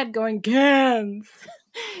my head going, cans!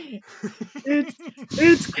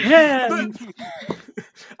 It's cans!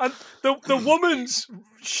 And the woman's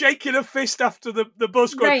shaking her fist after the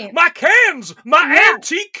bus going, Right. my cans! My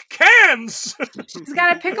antique cans! She's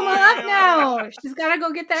got to pick them all up now. She's got to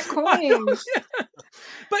go get that coin. Yeah.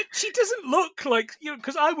 But she doesn't look like,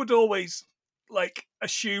 because I would always, like,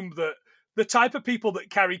 assume that the type of people that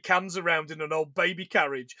carry cans around in an old baby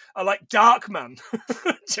carriage are like Darkman.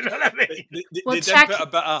 Do you know what I mean? Well, They check did put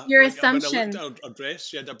a bit of, your like, assumption. When I looked at her dress,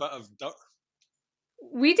 she had a bit of duck.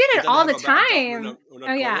 We did She it did all have the a bit of duck time. on her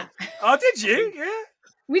Oh, yeah. collar. Oh, did you? Yeah.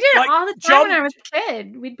 We did Like it all the time John- when I was a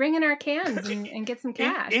kid. We'd bring in our cans and get some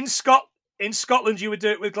cash. In Scotland, you would do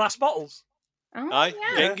it with glass bottles. Oh, Aye,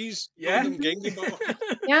 yeah. Genghis. Yeah. Genghis bottle.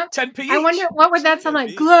 Yeah. 10p each. I wonder, what would that sound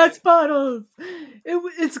like? 10p, Glass bottles.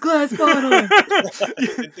 It's glass bottles.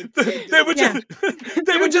 They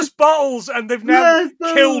were just bottles, and they've now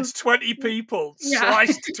Glass killed bottles. 20 people, Yeah.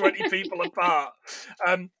 sliced 20 people apart.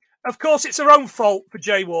 Of course, it's her own fault for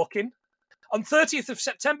jaywalking. On 30th of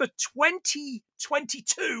September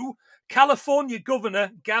 2022, California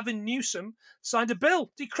Governor Gavin Newsom signed a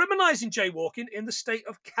bill decriminalizing jaywalking in the state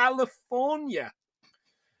of California.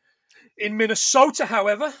 In Minnesota,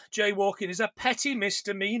 however, jaywalking is a petty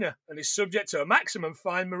misdemeanor and is subject to a maximum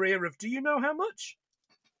fine, Maria, of do you know how much?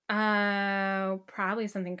 Probably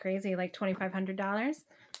something crazy like $2,500.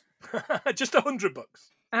 Just $100.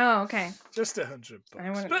 Oh, okay. Just $100. I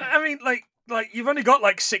wouldn't But think- I mean, like you've only got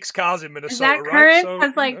like 6 cars in Minnesota, Is that right? current? So,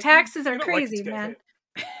 Because like you know, taxes are you're not likely crazy, to get man. hit.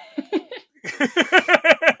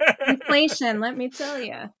 Inflation, let me tell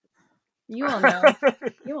you. You will know.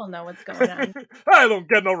 You will know what's going on. I don't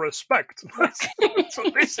get no respect. That's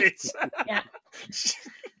what this is. Yeah.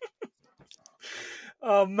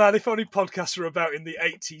 Oh man, if only podcasts were about in the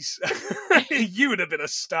 80s, you would have been a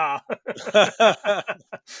star.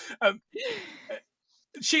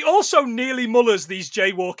 She also nearly mullers these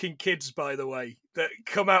jaywalking kids, by the way, that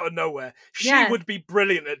come out of nowhere. She Yes. would be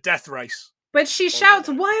brilliant at Death Race. But she shouts,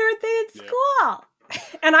 "Why aren't they in Yeah. school?"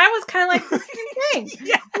 And I was kind of like, the same thing.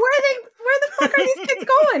 Yeah. Where the fuck are these kids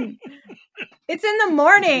going? It's in the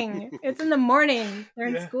morning. It's in the morning. They're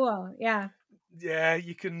in Yeah. school. Yeah. Yeah,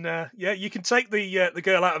 you can. You can take the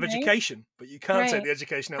girl out of Right. education, but you can't take Right. the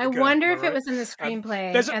education out I of the girl. wonder am if I it right? was in the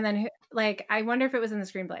screenplay, there's a- and then I wonder if it was in the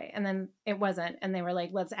screenplay, and then it wasn't, and they were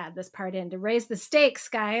like, "Let's add this part in to raise the stakes,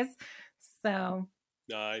 guys." So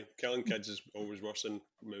Nah, killing kids is always worse in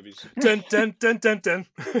movies. Dun, dun, dun, dun, dun.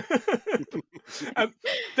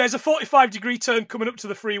 There's a 45-degree turn coming up to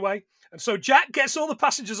the freeway. And so Jack gets all the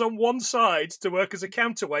passengers on one side to work as a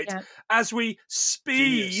counterweight Yeah. as we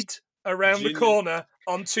speed Genius. around the Genius. corner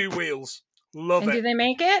on 2 wheels. Love and it. do they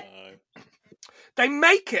make it? They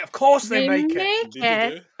make it. Of course they make it. Indeed they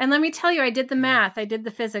do. And let me tell you, I did the math. I did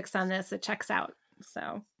the physics on this. It checks out.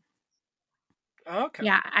 So Okay.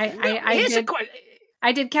 yeah,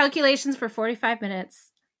 I did calculations for 45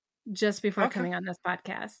 minutes just before coming on this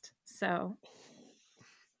podcast. So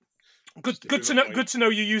good to know. Good to know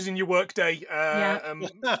you're using your workday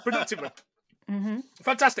productively. Mm-hmm.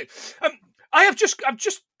 Fantastic. I've just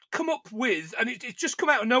come up with, and it's just come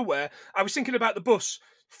out of nowhere. I was thinking about the bus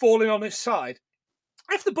falling on its side.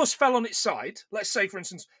 If the bus fell on its side, let's say, for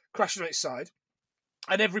instance, crashed on its side,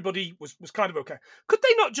 and everybody was kind of okay, could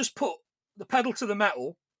they not just put the pedal to the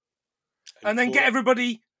metal and then get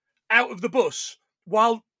everybody out of the bus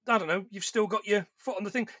while, I don't know, you've still got your foot on the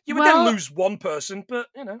thing? You would then lose one person, but,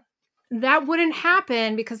 you know. That wouldn't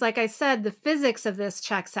happen because, like I said, the physics of this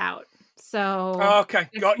checks out. So okay,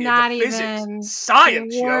 got you. Not the even physics,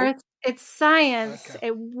 science, yo. It's science. Okay.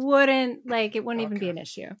 It wouldn't even be an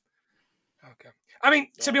issue. Okay. I mean,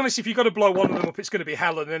 to be honest, if you've got to blow one of them up, it's going to be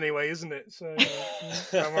Helen anyway, isn't it? So,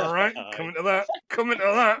 am I right? Coming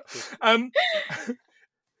to that.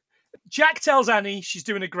 Jack tells Annie she's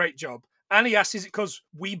doing a great job. Annie asks, is it because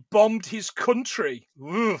we bombed his country?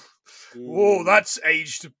 Whoa, that's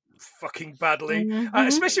aged fucking badly.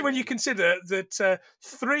 Especially when you consider that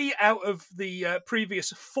 3 out of the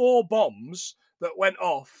previous 4 bombs that went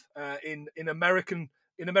off in American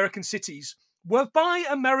cities were by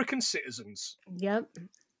American citizens. Yep.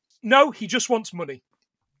 No, he just wants money.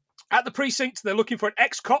 At the precinct, they're looking for an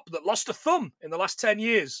ex-cop that lost a thumb in the last 10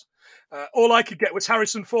 years. All I could get was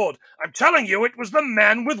Harrison Ford. I'm telling you, it was the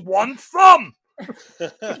man with one thumb.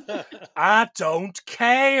 I don't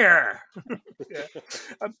care.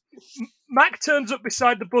 Mac turns up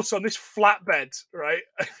beside the bus on this flatbed, right?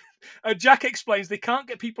 And Jack explains they can't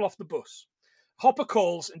get people off the bus. Hopper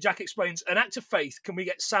calls and Jack explains, an act of faith, can we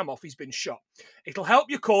get Sam off? He's been shot. It'll help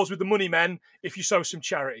your cause with the money men if you sow some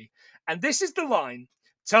charity. And this is the line,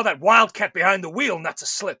 tell that wildcat behind the wheel not to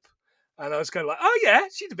slip. And I was kind of like, oh yeah,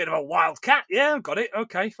 she's a bit of a wildcat. Yeah, got it.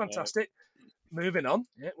 Okay, fantastic. Yeah. Moving on.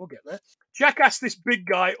 Yeah, we'll get there. Jack asks this big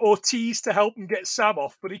guy, Ortiz, to help him get Sam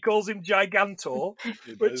off, but he calls him Gigantor,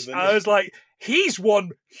 which I was like, he's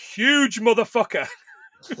one huge motherfucker.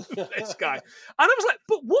 This guy. And I was like,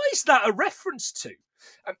 but what is that a reference to?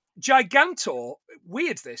 Gigantor,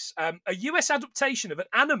 weird this, a US adaptation of an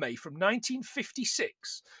anime from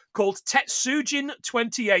 1956 called Tetsujin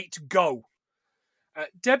 28 Go.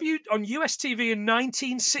 Debuted on US TV in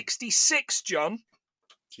 1966, John.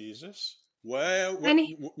 Jesus. Well,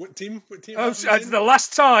 what team? Oh, the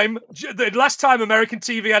last time American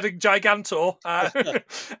TV had a Gigantor,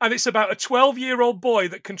 and it's about a 12-year-old boy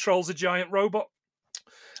that controls a giant robot.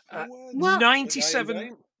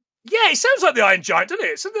 97. Yeah, it sounds like the Iron Giant, doesn't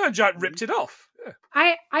it? So the Iron Giant ripped it off.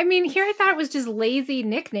 Yeah. I mean, here I thought it was just lazy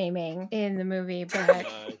nicknaming in the movie, but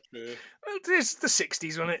it's the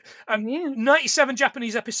 60s, wasn't it? 97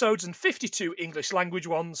 Japanese episodes and 52 English language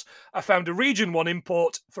ones. I found a region 1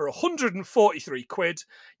 import for 143 quid.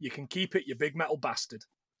 You can keep it, you big metal bastard.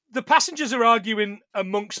 The passengers are arguing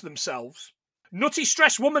amongst themselves. Nutty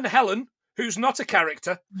stress woman Helen, who's not a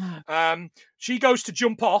character, she goes to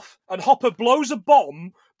jump off, and Hopper blows a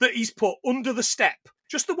bomb that he's put under the step.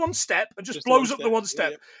 Just the one step, and just blows up the one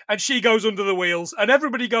step. And she goes under the wheels, and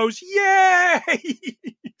everybody goes, yay!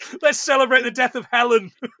 Let's celebrate the death of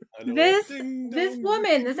Helen. This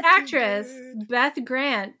woman, this actress, Beth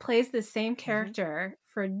Grant, plays the same character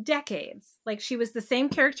for decades. Like, she was the same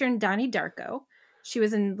character in Donnie Darko. She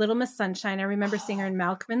was in Little Miss Sunshine. I remember seeing her in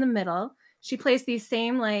Malcolm in the Middle. She plays these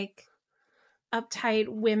same, like, uptight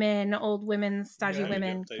women, old women, stodgy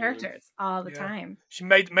women characters all the time. She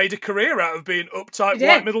made a career out of being uptight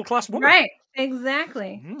white middle class woman. Right.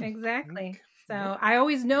 Exactly. Exactly. So I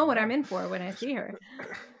always know what I'm in for when I see her.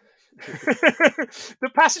 The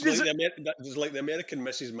passengers it's like the American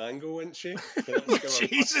Mrs. Mango, isn't she?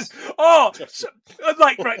 Jesus. Oh,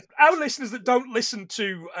 right. Our listeners that don't listen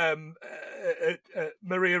to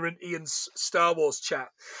Maria and Ian's Star Wars chat,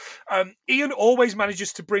 Ian always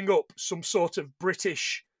manages to bring up some sort of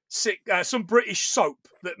British soap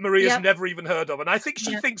that Maria's never even heard of, and I think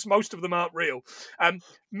she thinks most of them aren't real.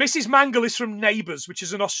 Mrs. Mangle is from Neighbours, which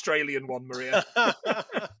is an Australian one, Maria.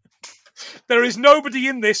 There is nobody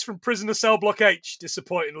in this from Prisoner Cell Block H,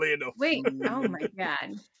 disappointingly enough. Wait, oh my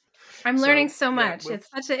god. I'm learning so much. It's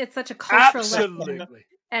such a cultural lesson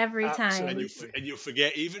every time. And you'll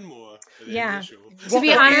forget even more. To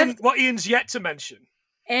be honest, what Ian's yet to mention.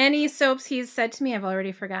 Any soaps he's said to me, I've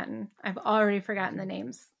already forgotten. The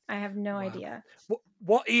names. I have no idea.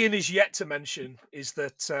 What Ian is yet to mention is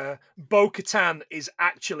that Bo-Katan is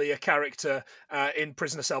actually a character in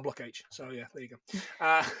Prisoner Cell Block H. So yeah, there you go.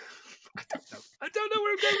 I don't know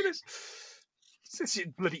where I'm going with this. Since you're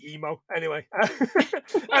bloody emo. Anyway.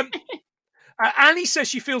 Annie says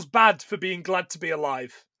she feels bad for being glad to be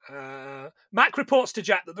alive. Mac reports to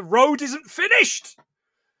Jack that the road isn't finished.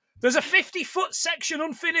 There's a 50-foot section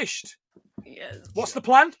unfinished. Yes. What's the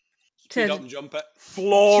plan? Speed up and jump it.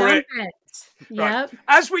 Floor Jump it. Yep. Right.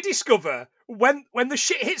 As we discover, when the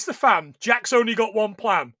shit hits the fan, Jack's only got one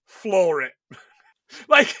plan. Floor it.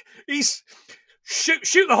 Like, he's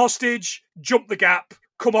shoot the hostage, jump the gap,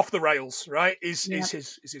 come off the rails, right? Is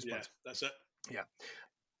his plan. Yeah, that's it. Yeah.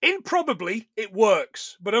 Improbably, it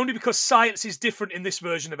works, but only because science is different in this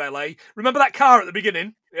version of LA. Remember that car at the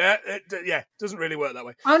beginning? Yeah, it doesn't really work that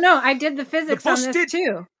way. Oh, no, I did the physics on bus this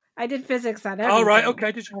too. I did physics on everything. Oh, right,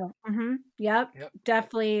 okay. Did you? Yep,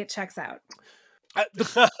 definitely checks out.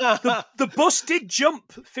 The bus did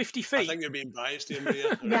jump 50 feet. I think you're being biased here,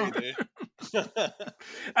 Maria.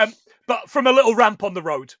 But from a little ramp on the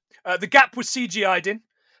road. The gap was CGI'd in.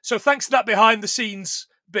 So thanks to that behind the scenes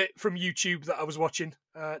bit from YouTube that I was watching,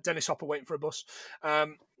 Dennis Hopper waiting for a bus, but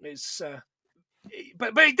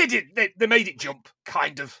they made it jump,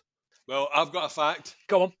 kind of. Well, I've got a fact.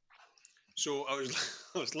 Go on. So I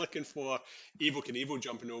was looking for Evel Knievel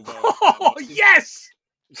jumping over. Oh, yes!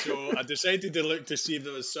 So I decided to look to see if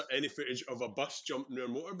there was any footage of a bus jumping near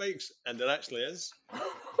motorbikes, and there actually is.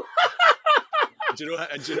 Do you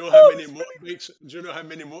know how many motorbikes? Do you know how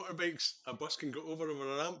many motorbikes a bus can go over a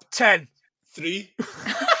ramp? 10. 3.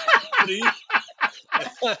 3.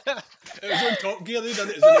 It was on Top Gear. They done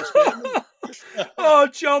it as an experiment. Oh,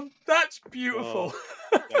 John, that's beautiful.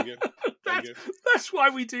 Oh, thank you. That's why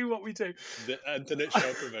we do what we do. The internet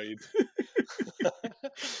shall provide.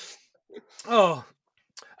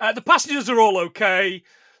 The passengers are all okay.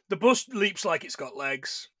 The bus leaps like it's got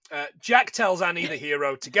legs. Jack tells Annie, the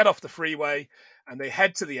hero, to get off the freeway, and they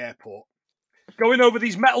head to the airport. Going over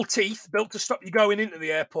these metal teeth built to stop you going into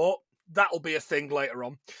the airport. That'll be a thing later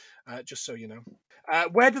on, just so you know.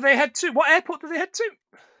 Where do they head to? What airport do they head to?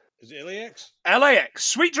 Is it LAX? LAX.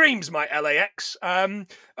 Sweet dreams, my LAX.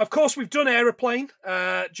 Of course, we've done Aeroplane,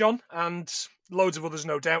 John, and loads of others,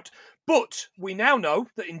 no doubt. But we now know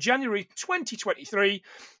that in January 2023,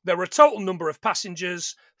 there were a total number of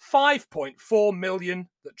passengers, 5.4 million,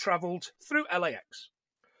 that travelled through LAX.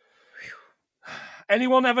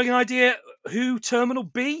 Anyone have an idea who Terminal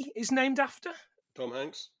B is named after? Tom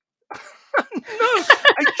Hanks. No,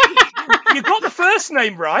 you got the first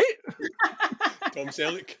name right. Tom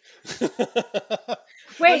Selleck.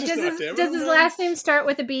 Wait, does his last name start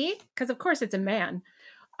with a B? Because of course it's a man.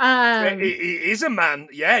 It is a man.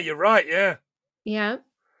 Yeah, you're right. Yeah. Yeah.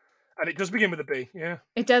 And it does begin with a B. Yeah.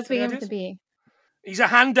 It does begin with a B. He's a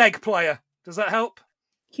hand egg player. Does that help?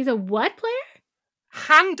 He's a what player?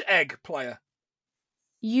 Hand egg player.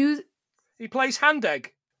 He plays hand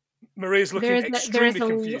egg. Maria's looking extremely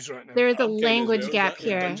confused right now. There is a language gap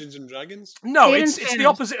here. Dungeons and Dragons? No, it's the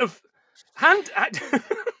opposite of hand.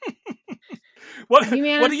 What do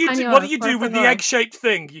you do with the egg-shaped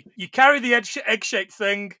thing? You carry the egg-shaped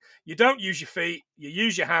thing. You don't use your feet. You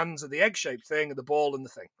use your hands and the egg-shaped thing and the ball and the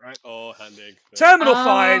thing, right? Oh, hand egg. Right. Terminal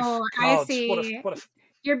 5. God, I see. What a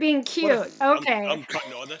You're being cute. Okay. I'm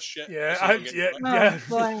cutting all this shit. Yeah.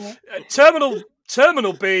 Boy.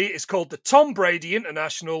 Terminal B is called the Tom Brady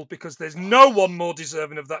International because there's no one more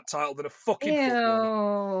deserving of that title than a fucking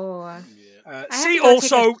footballer. See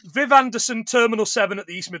also Viv Anderson Terminal 7 at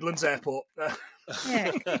the East Midlands Airport. I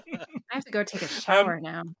have to go take a shower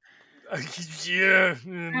now. Yeah.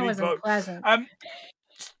 That wasn't pleasant.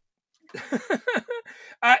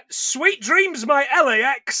 Sweet Dreams, my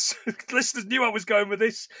LAX. Listeners knew I was going with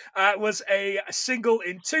this. Was a single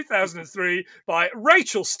in 2003 by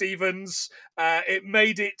Rachel Stevens. It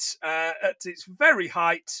made it at its very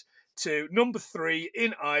height to number 3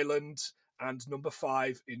 in Ireland and number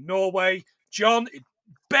 5 in Norway. John, it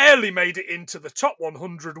barely made it into the top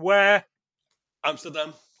 100 where?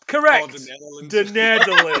 Amsterdam. Correct. Oh, the Netherlands. The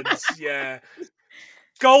Netherlands, yeah.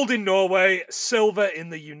 Gold in Norway, silver in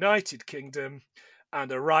the United Kingdom,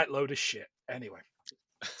 and a right load of shit. Anyway.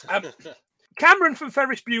 Cameron from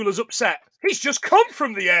Ferris Bueller's upset. He's just come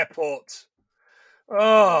from the airport.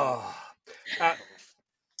 Oh.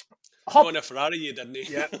 On a Ferrari, you didn't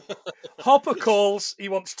he? Yeah. Hopper calls. He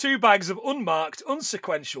wants 2 bags of unmarked,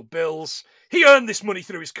 unsequential bills. He earned this money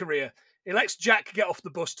through his career. He lets Jack get off the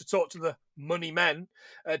bus to talk to the money men.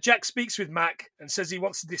 Jack speaks with Mac and says he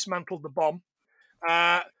wants to dismantle the bomb.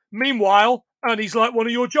 Meanwhile, and he's like one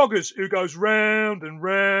of your joggers who goes round and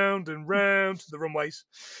round and round the runways.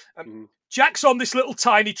 Jack's on this little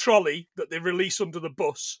tiny trolley that they release under the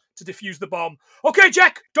bus to defuse the bomb. Okay,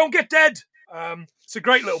 Jack, don't get dead. It's a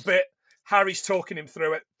great little bit. Harry's talking him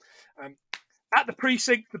through it. At the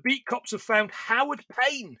precinct, the beat cops have found Howard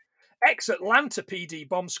Payne, ex-Atlanta PD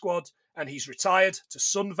bomb squad, and he's retired to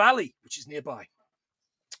Sun Valley, which is nearby.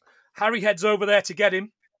 Harry heads over there to get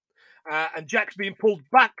him, and Jack's being pulled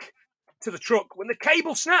back to the truck when the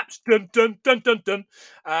cable snaps. Dun, dun, dun, dun, dun.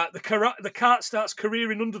 The cart starts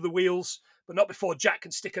careering under the wheels, but not before Jack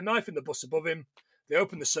can stick a knife in the bus above him. They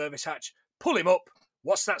open the service hatch, pull him up.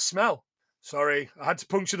 What's that smell? Sorry, I had to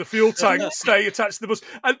puncture the fuel tank, stay attached to the bus.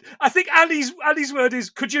 And I think Annie's word is,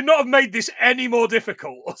 could you not have made this any more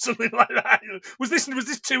difficult or something like that? Was this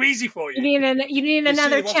too easy for you? You need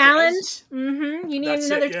another challenge? Mm-hmm. You need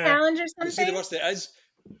another challenge or something? You see the worst it is?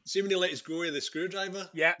 See when he lets go of the screwdriver?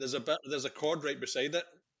 Yeah. There's a cord right beside it.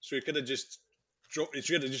 So he could have just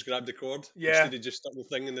grabbed the cord. Yeah. Instead of just stuck the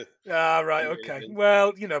thing in the... right, okay.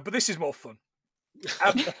 Well, but this is more fun.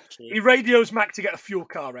 He radios Mac to get a fuel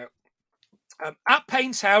car out. At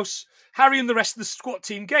Payne's house, Harry and the rest of the SWAT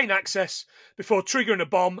team gain access before triggering a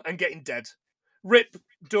bomb and getting dead. Rip,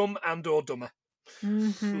 dumb and or dumber.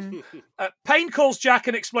 Mm-hmm. Payne calls Jack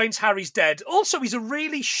and explains Harry's dead. Also, he's a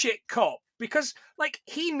really shit cop because,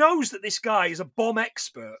 he knows that this guy is a bomb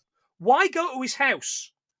expert. Why go to his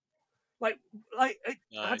house? I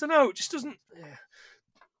don't know. It just doesn't... Yeah.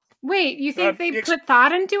 Wait, you think they put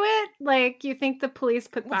thought into it? You think the police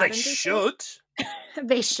put thought into it? They should.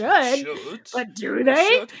 They should. But do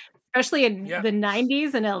they? Especially in the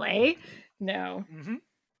 90s in LA? No. Mm-hmm.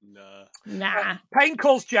 Nah. Payne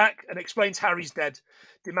calls Jack and explains Harry's dead,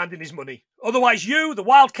 demanding his money. Otherwise you, the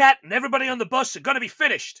Wildcat, and everybody on the bus are going to be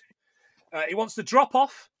finished. He wants to drop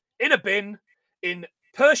off in a bin in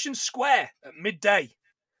Pershing Square at midday.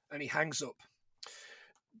 And he hangs up.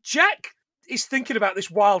 Jack is thinking about this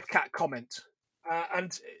Wildcat comment.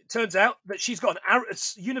 And it turns out that she's got a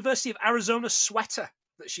University of Arizona sweater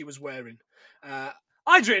that she was wearing.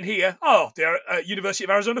 I'd written here, they're a University of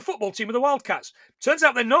Arizona football team of the Wildcats. Turns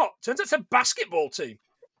out they're not. Turns out it's a basketball team.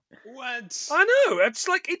 What? I know. It's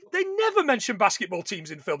they never mention basketball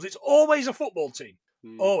teams in films. It's always a football team.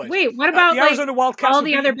 Always. Wait, what about the Arizona Wildcats all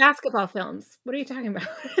the other basketball films? What are you talking about?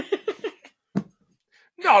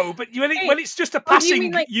 No, but when it's just a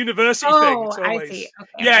passing university thing, it's always... I see.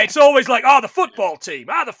 Okay. It's always the football team.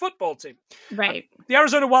 The football team. Right. The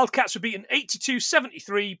Arizona Wildcats were beaten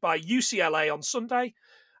 82-73 by UCLA on Sunday.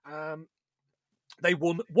 They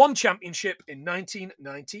won one championship in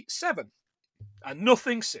 1997, and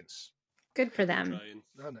nothing since. Good for them.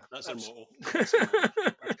 No. That's their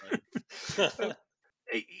motto.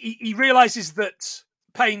 He realises that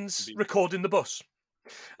Payne's recording the bus.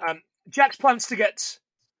 Jack's plans to get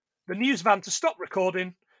the news van to stop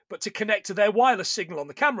recording, but to connect to their wireless signal on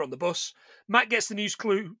the camera on the bus. Matt gets the news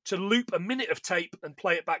crew to loop a minute of tape and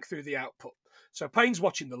play it back through the output. So Payne's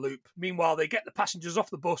watching the loop. Meanwhile, they get the passengers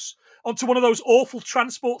off the bus onto one of those awful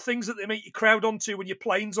transport things that they make you crowd onto when your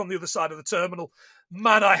plane's on the other side of the terminal.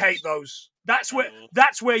 Man, I hate those. That's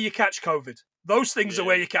where you catch COVID. Those things are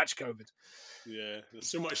where you catch COVID. Yeah, there's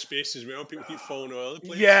so much space as well. People keep falling all over the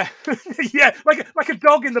place. Yeah, yeah, like a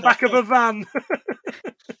dog in the back of a van.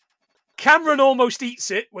 Cameron almost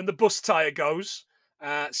eats it when the bus tyre goes.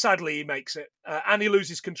 Sadly, he makes it. Annie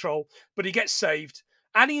loses control, but he gets saved.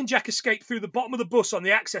 Annie and Jack escape through the bottom of the bus on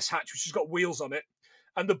the access hatch, which has got wheels on it.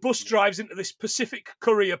 And the bus drives into this Pacific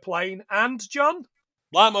courier plane. And, John?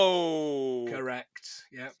 Blammo! Correct,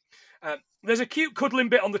 yeah. There's a cute cuddling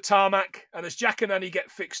bit on the tarmac, and as Jack and Annie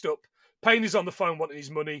get fixed up, Payne is on the phone wanting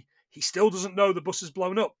his money. He still doesn't know the bus has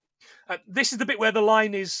blown up. This is the bit where the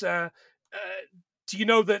line is, do you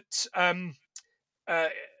know that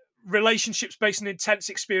relationships based on intense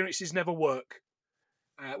experiences never work?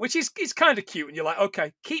 Which is kind of cute, and you're like,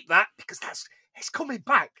 okay, keep that, because it's coming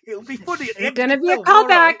back. It'll be funny at the end. It's going to be a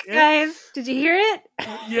callback, guys. Did you hear it?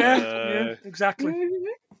 Yeah, exactly.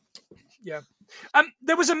 Yeah.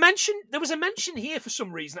 There was a mention here for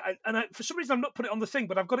some reason, for some reason I've not put it on the thing,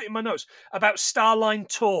 but I've got it in my notes, about Starline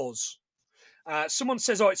Tours. Someone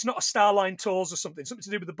says, it's not a Starline Tours or something to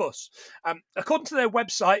do with the bus. According to their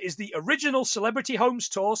website, is the original Celebrity Homes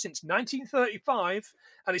Tour since 1935,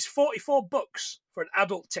 and is $44 for an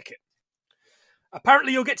adult ticket.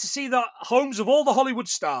 Apparently, you'll get to see the homes of all the Hollywood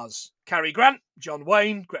stars. Cary Grant, John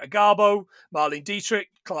Wayne, Greta Garbo, Marlene Dietrich,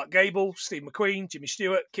 Clark Gable, Steve McQueen, Jimmy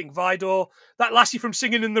Stewart, King Vidor, that lassie from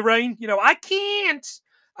Singing in the Rain, I can't.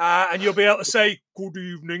 And you'll be able to say, good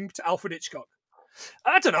evening to Alfred Hitchcock.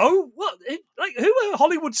 I don't know. Who are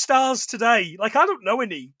Hollywood stars today? I don't know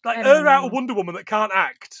any. Her out of Wonder Woman that can't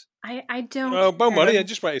act. I don't. Well, Bill Murray, I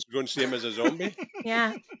just wanted to go and see him as a zombie.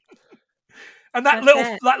 Yeah. And that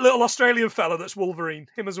little Australian fella that's Wolverine,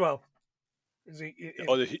 him as well. Is he,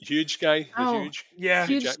 the huge guy. Oh, huge. Yeah.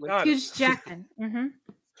 Hugh Jackman. Mm-hmm.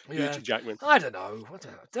 Yeah. Hugh Jackman. I don't know.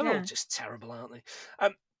 They're all just terrible, aren't they?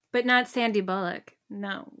 But not Sandy Bullock.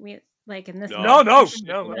 No, like in this. No,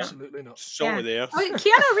 absolutely not. Salt of the earth. Oh,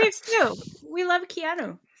 Keanu Reeves too. We love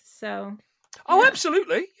Keanu. So. Oh,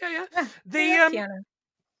 absolutely. Yeah. Keanu.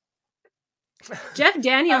 Jeff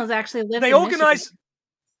Daniels actually lives. They in organize. Michigan.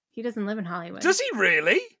 He doesn't live in Hollywood. Does he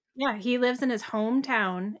really? Yeah, he lives in his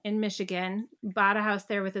hometown in Michigan. Bought a house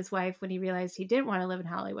there with his wife when he realized he didn't want to live in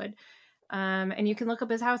Hollywood. And you can look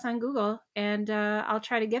up his house on Google, and I'll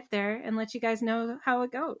try to get there and let you guys know how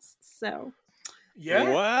it goes. So, yeah,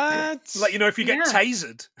 what? Let you know if you get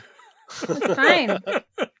tasered. It's fine.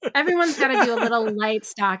 Everyone's got to do a little light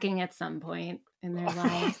stalking at some point in their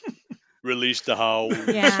life. Release the howl.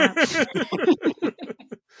 Yeah.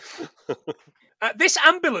 This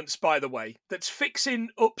ambulance, by the way, that's fixing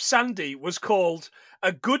up Sandy was called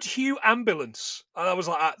a Goodhue ambulance. And I was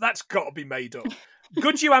like, that's got to be made up.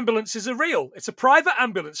 Goodhue ambulances are real. It's a private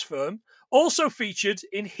ambulance firm, also featured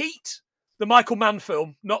in Heat, the Michael Mann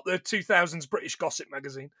film, not the 2000s British gossip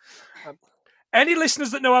magazine. Any listeners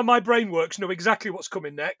that know how my brain works know exactly what's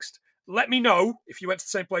coming next. Let me know if you went to the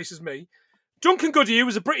same place as me. Duncan Goodhue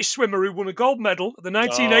was a British swimmer who won a gold medal at the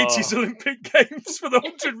 1980s Olympic Games for the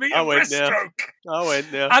 100-metre breaststroke. I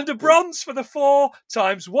went there. And a bronze for the 4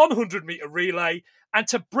 x 100-metre relay. And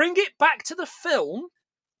to bring it back to the film,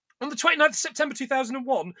 on the 29th of September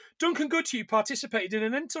 2001, Duncan Goodhue participated in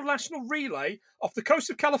an international relay off the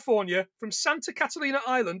coast of California from Santa Catalina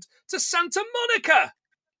Island to Santa Monica.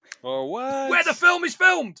 Oh, what? Where the film is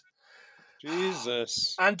filmed.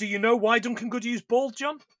 Jesus. And do you know why Duncan Goodhue's bald,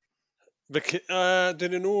 John?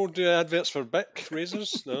 Did you know the adverts for Bic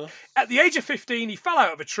razors? No. At the age of 15, he fell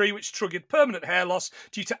out of a tree, which triggered permanent hair loss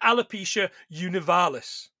due to alopecia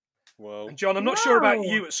universalis. Wow. And John, I'm not sure about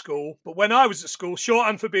you at school, but when I was at school,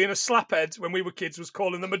 shorthand for being a slaphead when we were kids was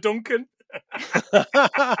calling them a Duncan.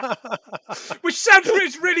 Which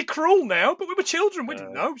sounds really cruel now, but we were children. We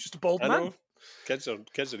didn't know. It was just a bald man. Know. Kids are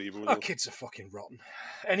evil. Oh, kids are fucking rotten.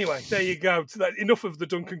 Anyway, there you go. Enough of the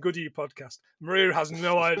Duncan Goodhue podcast. Maria has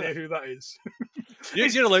no idea who that is.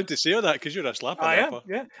 You're allowed to say that because you're a slapper. I am,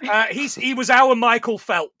 yeah. He was our Michael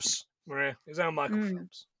Phelps, Maria. He was our Michael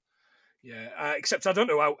Phelps. Yeah, except I don't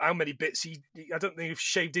know how many bits I don't think he's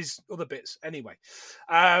shaved his other bits. Anyway,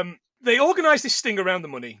 they organised this sting around the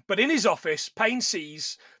money, but in his office, Payne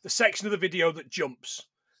sees the section of the video that jumps.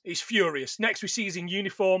 He's furious. Next, we see he's in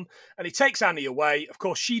uniform, and he takes Annie away. Of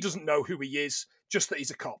course, she doesn't know who he is, just that he's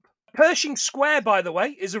a cop. Pershing Square, by the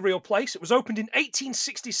way, is a real place. It was opened in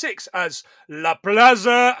 1866 as La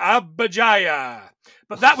Plaza Abajaya.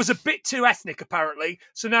 But that was a bit too ethnic, apparently,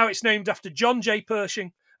 so now it's named after John J.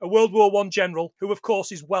 Pershing, a World War I general, who, of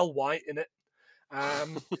course, is well white in it.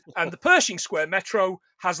 And the Pershing Square Metro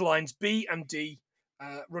has lines B and D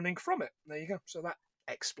running from it. There you go. So that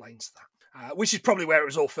explains that. Which is probably where it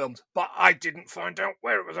was all filmed. But I didn't find out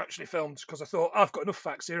where it was actually filmed because I thought, I've got enough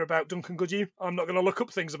facts here about Duncan Goodhue. I'm not going to look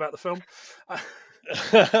up things about the film.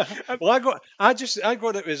 Well, I got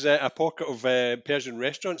it was a pocket of Persian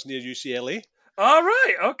restaurants near UCLA. All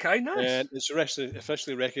right. Okay, nice. And it's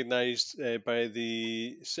officially recognised by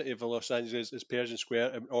the city of Los Angeles as Persian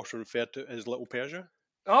Square and also referred to as Little Persia.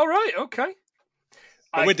 All right. Okay.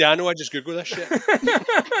 Where do I know? I just Google this shit.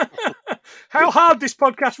 How hard this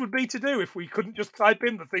podcast would be to do if we couldn't just type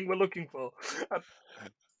in the thing we're looking for.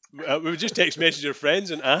 We would just text message your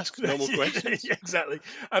friends and ask normal questions. Exactly.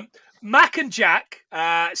 Mac and Jack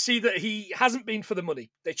see that he hasn't been for the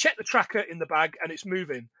money. They check the tracker in the bag and it's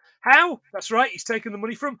moving. How? That's right. He's taken the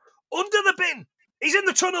money from under the bin. He's in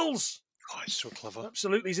the tunnels. Oh, he's so clever.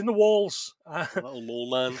 Absolutely. He's in the walls. Little mole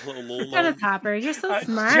man. Dennis Hopper, you're so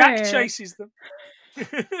smart. Jack chases them.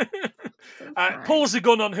 Pulls a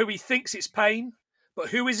gun on who he thinks it's Payne. But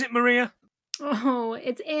who is it, Maria? Oh,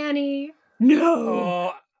 it's Annie. No.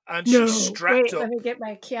 Oh, and she's strapped up. Let me get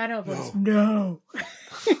my Keanu voice. No.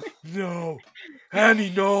 No.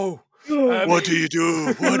 Annie, no. What do you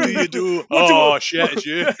do? What do you do? Oh, shit, it's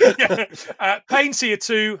you. Payne's here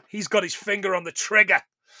too. He's got his finger on the trigger.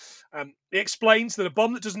 He explains that a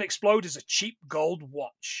bomb that doesn't explode is a cheap gold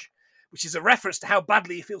watch, which is a reference to how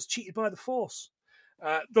badly he feels cheated by the Force.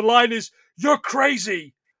 The line is, "You're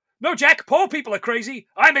crazy." No, Jack, poor people are crazy.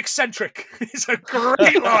 I'm eccentric. It's a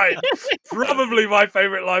great line. Probably my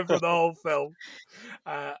favourite line from the whole film.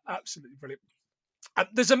 Absolutely brilliant.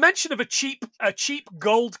 There's a mention of a cheap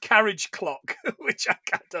gold carriage clock, which I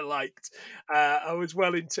kind of liked. I was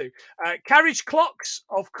well into. Carriage clocks,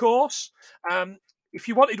 of course. If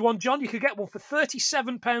you wanted one, John, you could get one for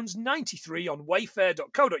 £37.93 on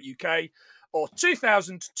wayfair.co.uk or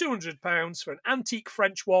 £2,200 for an antique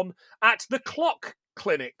French one at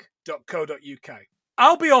theclockclinic.co.uk.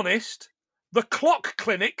 I'll be honest, the clock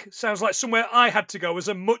clinic sounds like somewhere I had to go as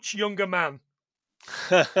a much younger man.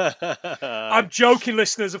 I'm joking,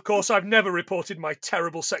 listeners. Of course, I've never reported my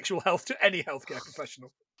terrible sexual health to any healthcare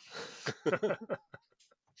professional.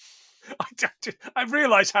 I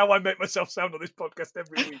realise how I make myself sound on this podcast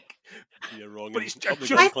every week. You're wrong. But it's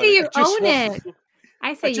I say you own it.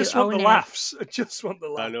 I say I just you want own the it. laughs. I just want the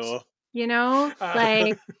laughs. I know. You know,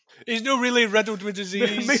 like He's not really riddled with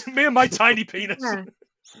disease. me and my tiny penis. yeah.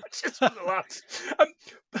 I just want the laughs.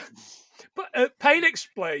 But Payne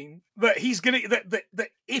explained that he's gonna that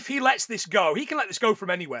if he lets this go, he can let this go from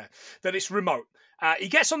anywhere. That it's remote. He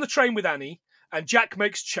gets on the train with Annie, and Jack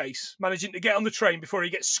makes chase, managing to get on the train before he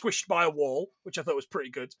gets squished by a wall, which I thought was pretty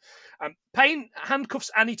good. Payne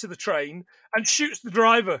handcuffs Annie to the train and shoots the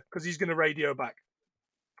driver because he's going to radio back.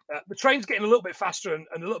 The train's getting a little bit faster and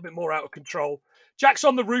a little bit more out of control. Jack's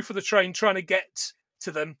on the roof of the train trying to get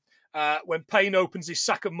to them when Payne opens his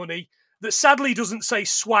sack of money that sadly doesn't say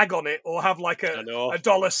swag on it or have like a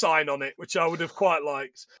dollar sign on it, which I would have quite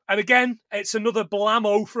liked. And again, it's another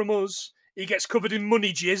blammo from us. He gets covered in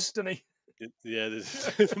money jizz, doesn't he? Yeah,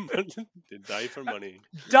 they die for money.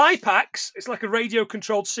 Dye packs, it's like a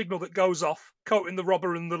radio-controlled signal that goes off, coating the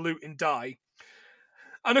robber and the loot in dye.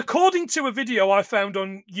 And according to a video I found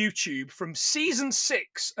on YouTube from season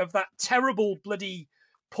 6 of that terrible bloody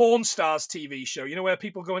Porn Stars TV show, you know, where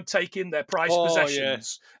people go and take in their prized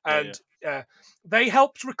possessions. Yeah. And they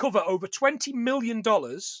helped recover over $20 million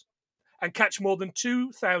and catch more than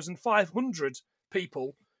 2,500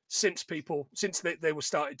 people since they were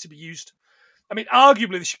started to be used. I mean,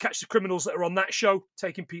 arguably they should catch the criminals that are on that show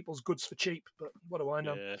taking people's goods for cheap, but what do I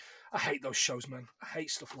know? Yeah. I hate those shows, man. I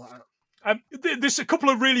hate stuff like that. There's a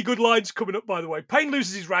couple of really good lines coming up, by the way. Payne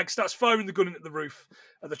loses his rag, starts firing the gun into the roof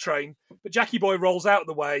of the train, but Jackie Boy rolls out of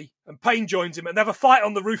the way, and Payne joins him, and they have a fight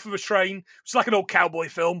on the roof of a train, which is like an old cowboy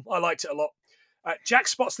film. I liked it a lot. Jack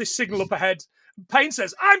spots this signal up ahead. Payne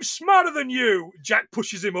says, "I'm smarter than you." Jack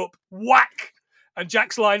pushes him up. Whack! And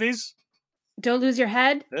Jack's line is, Don't lose your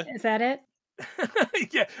head. Huh? Is that it?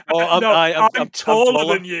 yeah. I'm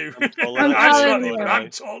taller than you.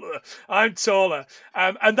 I'm taller.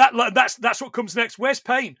 And that's what comes next. Where's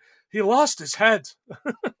Payne? He lost his head.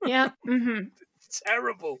 Yeah. Mm-hmm.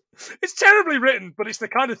 Terrible. It's terribly written, but it's the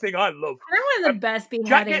kind of thing I love. They're one of the best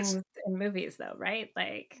beheadings in movies, though, right?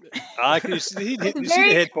 Like, you see the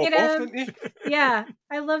head pop off, didn't you? Yeah,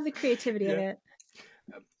 I love the creativity of it.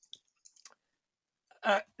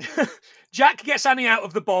 Jack gets Annie out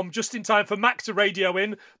of the bomb just in time for Mac to radio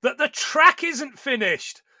in that the track isn't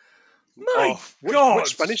finished. My God.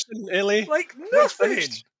 What's finished in LA? Like nothing.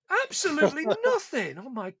 Absolutely nothing. Oh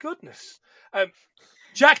my goodness.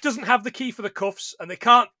 Jack doesn't have the key for the cuffs and they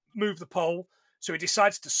can't move the pole, so he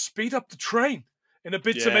decides to speed up the train in a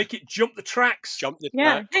bid to make it jump the tracks.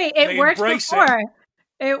 Yeah. Hey, it worked before.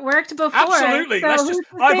 It worked before. Absolutely. So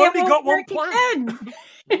I've only got one plan.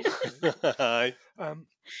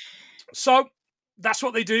 So that's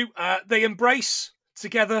what they do. They embrace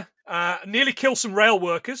together, nearly kill some rail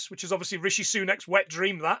workers, which is obviously Rishi Sunak's wet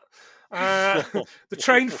dream. That the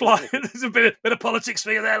train flies. There's a bit of politics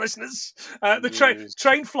for you there, listeners. The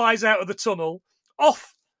train flies out of the tunnel,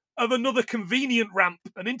 off of another convenient ramp,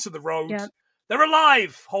 and into the road. Yep. They're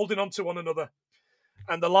alive, holding on to one another.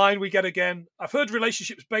 And the line we get again: "I've heard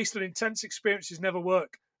relationships based on intense experiences never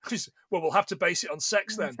work." Well, we'll have to base it on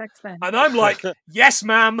sex then. And I'm like, yes,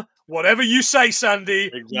 ma'am. Whatever you say, Sandy.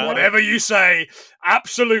 Exactly. Whatever you say.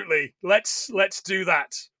 Absolutely. Let's do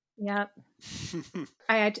that. Yep.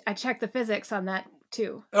 I checked the physics on that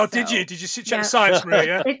too. Oh, so. Did you? Did you check the science,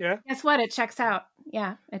 Maria? Yeah. Guess what? It checks out.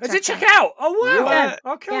 Yeah. Does it check out? Oh, wow. Yeah.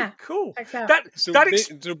 Okay, yeah. Cool. Checks out.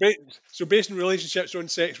 So basing relationships on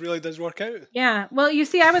sex really does work out? Yeah. Well, you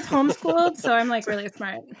see, I was homeschooled, so I'm like really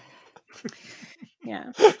smart.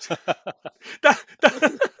 Yeah. So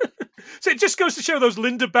it just goes to show those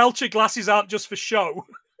Linda Belcher glasses aren't just for show.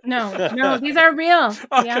 No, these are real.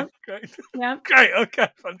 Okay, yeah. Great. Yeah. Great. Okay,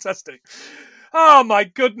 fantastic. Oh my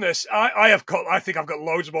goodness. I think I've got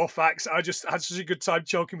loads more facts. I just had such a good time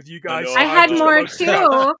joking with you guys. I had more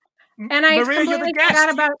too. And I Maria, completely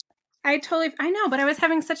forgot about I know, but I was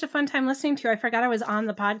having such a fun time listening to you. I forgot I was on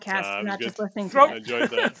the podcast, not just listening to it. I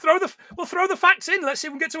enjoyed that. Throw the facts in. Let's see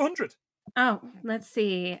if we can get to 100. Oh, let's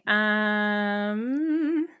see. Let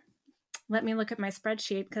me look at my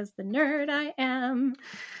spreadsheet because the nerd I am.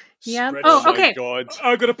 Yeah. Oh, okay. God.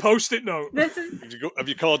 I've got a post-it note. This is. Have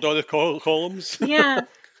you colored all the columns? Yeah.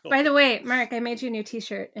 By the way, Mark, I made you a new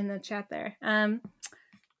T-shirt in the chat there. Okay.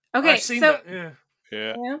 I've seen that. Yeah.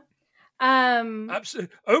 Yeah.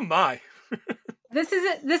 Absolutely. Oh my. This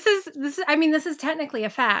is. I mean, this is technically a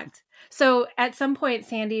fact. So at some point,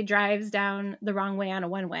 Sandy drives down the wrong way on a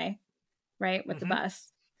one-way, right, with the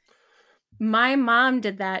bus. My mom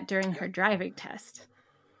did that during her driving test.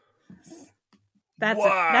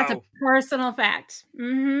 That's a personal fact.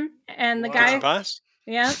 And the guy, pass?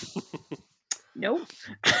 Yeah. Nope.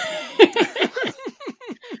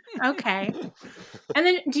 Okay. And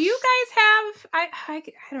then, do you guys have? I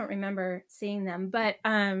don't remember seeing them, but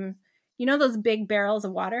you know those big barrels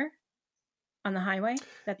of water on the highway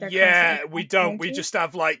that they're we don't. We just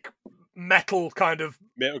have like metal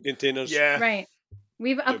containers. Yeah, right.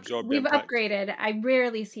 We've upgraded. I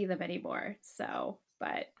rarely see them anymore. So,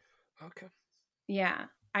 but okay. Yeah,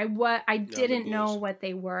 I didn't know what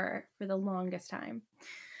they were for the longest time.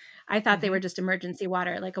 I thought they were just emergency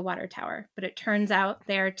water, like a water tower, but it turns out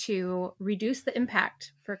they're to reduce the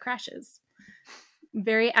impact for crashes.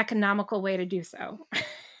 Very economical way to do so.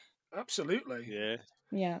 Absolutely. Yeah.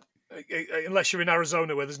 Yeah. Unless you're in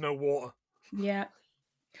Arizona where there's no water. Yeah.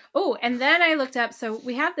 Oh, and then I looked up. So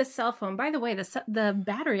we have this cell phone. By the way, the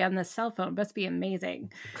battery on this cell phone must be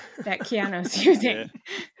amazing that Keanu's using.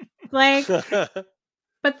 Like,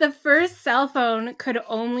 but the first cell phone could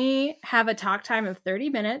only have a talk time of 30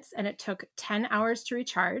 minutes, and it took 10 hours to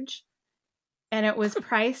recharge. And it was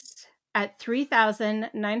priced at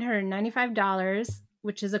 $3,995,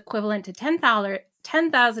 which is equivalent to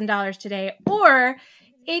 $10,000 today, or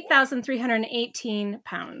 8,318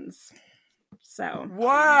 pounds. So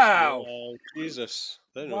wow, Jesus!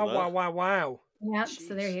 Wow! Yeah,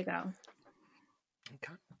 so there you go.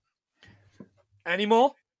 Okay. Any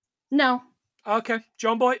more? No. Okay,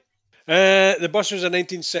 John Boy. The bus was a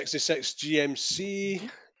 1966 GMC.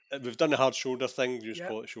 We've done the hard shoulder thing. You just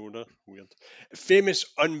call it shoulder. Weird. Famous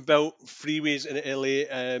unbuilt freeways in LA.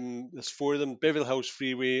 There's 4 of them: Beverly Hills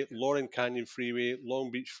Freeway, Lauren Canyon Freeway,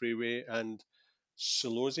 Long Beach Freeway, and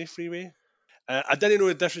Solose Freeway. I didn't know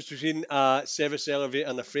the difference between a service elevator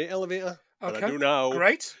and a freight elevator, but I do now.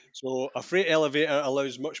 Great. So a freight elevator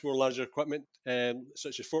allows much more larger equipment,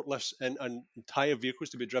 such as forklifts and entire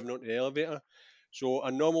vehicles, to be driven onto the elevator. So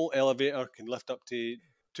a normal elevator can lift up to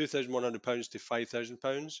 £2,100 to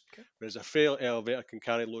 £5,000, whereas a freight elevator can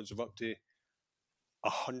carry loads of up to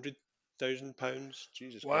 £100,000.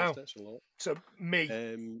 Jesus Christ, that's a lot. So me.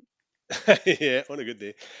 Yeah, on a good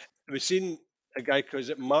day. We've seen a guy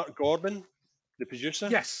called Mark Gordon, the producer.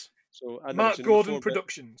 Yes. So Mark Gordon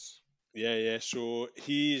Productions. Yeah. So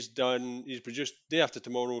he's produced Day After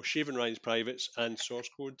Tomorrow, Shaving Ryan's Privates, and Source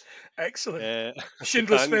Code. Excellent.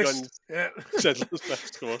 Schindler's Fist. Yeah. Schindler's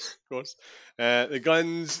Fist, of course. The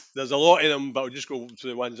guns, there's a lot of them, but I'll just go to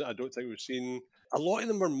the ones that I don't think we've seen. A lot of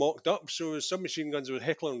them were mocked up. So some machine guns were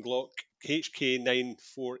Heckler & Glock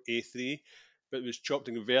HK94A3, but it was chopped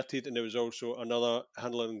and converted, and there was also another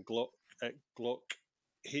Handler & Glock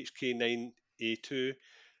HK9A2.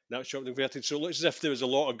 That was chopped and converted. So it looks as if there was a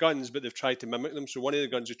lot of guns, but they've tried to mimic them. So one of the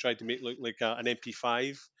guns we tried to make look like an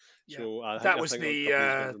MP5. Yeah. So that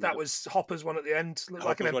was Hopper's one at the end, looked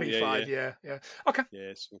like an MP5. Yeah. Okay.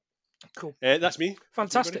 Yeah. So. Cool. That's me.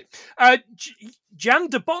 Fantastic. Jan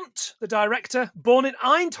de Bont, the director, born in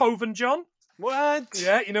Eindhoven, John. What?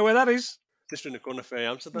 Yeah, you know where that is. Just around the corner from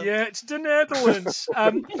Amsterdam. Yeah, it's the Netherlands.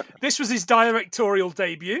 This was his directorial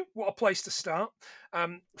debut. What a place to start.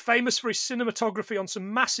 Famous for his cinematography on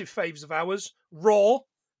some massive faves of ours: Raw,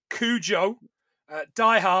 Cujo,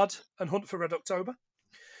 Die Hard, and Hunt for Red October.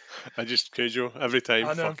 I just Cujo every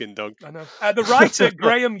time. Fucking dog. I know. The writer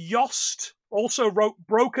Graham Yost also wrote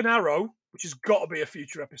Broken Arrow, which has got to be a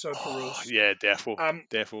future episode for us. Yeah, defo.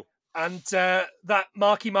 And that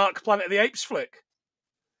Marky Mark Planet of the Apes flick.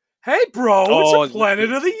 Hey, bro, it's a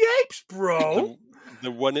Planet of the Apes, bro.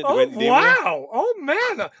 The one that went wow. Oh,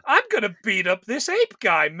 man. I'm going to beat up this ape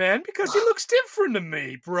guy, man, because he looks different to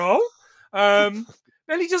me, bro. And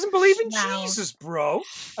he doesn't believe in Jesus, bro.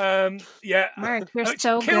 Yeah. Mark, you're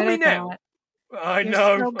so Kill good me at now. that. I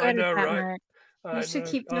know, right? Mark. You should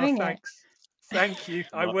keep doing it. Thank you.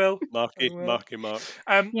 I will. Mark. Yeah.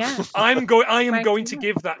 I am going to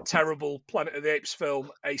give that terrible Planet of the Apes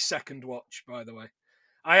film a second watch, by the way.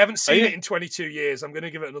 I haven't seen it in 22 years. I'm going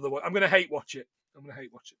to give it another one. I'm going to hate watch it.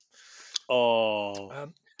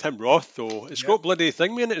 Oh, Tim Roth, though. It's got bloody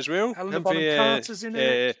Thingman in it as well. Helena Bonham Carter's in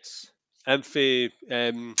it.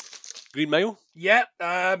 Green Mile. Yeah,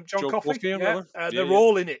 John Coffey. Yeah. They're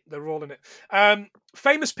all in it.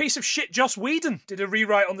 Famous piece of shit, Joss Whedon did a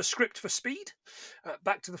rewrite on the script for Speed.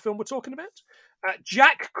 Back to the film we're talking about.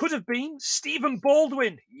 Jack could have been Stephen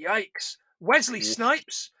Baldwin. Yikes. Wesley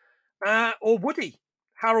Snipes or Woody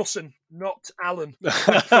Harrelson, not Alan.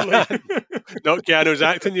 Thankfully. Not Keanu's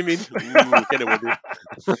acting, you mean? Kind of would.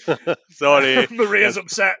 Sorry. Maria's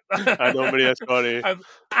upset. I know, Maria, sorry.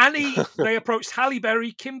 Annie, they approached Halle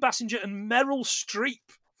Berry, Kim Basinger, and Meryl Streep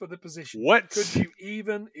for the position. What? Could you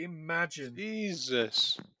even imagine?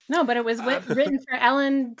 Jesus. No, but it was written for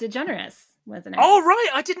Ellen DeGeneres, wasn't it? Oh, right.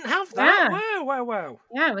 I didn't have that. Yeah. Wow.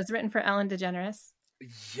 Yeah, it was written for Ellen DeGeneres.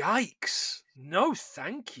 Yikes. No,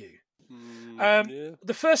 thank you. Yeah.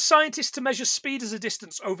 The first scientist to measure speed as a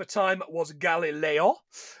distance over time was Galileo.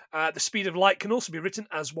 The speed of light can also be written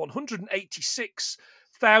as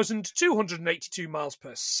 186,282 miles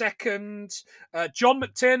per second. John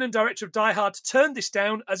McTiernan, director of Die Hard, turned this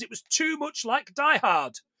down as it was too much like Die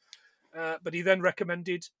Hard. But he then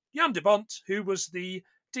recommended Jan de Bont, who was the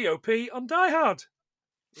DOP on Die Hard.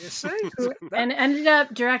 You see? And ended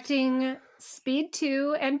up directing Speed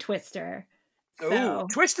 2 and Twister. Oh,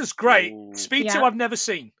 Twister's great. Ooh. Speed 2 I've never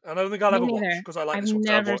seen. And I don't think I'll ever watch because I like this one.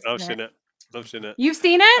 I've seen it. I've seen it. You've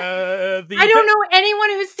seen it? I don't know anyone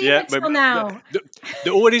who's seen it till now.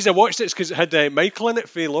 The only reason I watched it is because it had Michael in it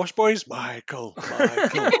for Lost Boys. Michael.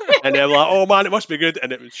 And they were like, oh man, it must be good.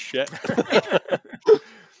 And it was shit.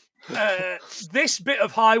 This bit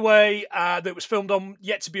of highway that was filmed on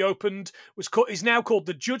Yet to Be Opened is now called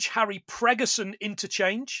the Judge Harry Pregerson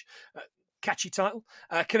Interchange. Catchy title.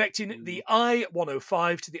 Connecting the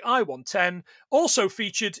I-105 to the I-110. Also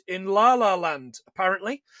featured in La La Land,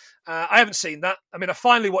 apparently. I haven't seen that. I mean, I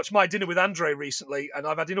finally watched My Dinner with Andre recently, and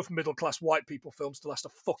I've had enough middle-class white people films to last a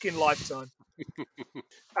fucking lifetime.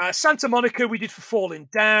 Santa Monica we did for Falling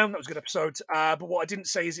Down. That was a good episode. But what I didn't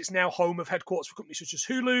say is it's now home of headquarters for companies such as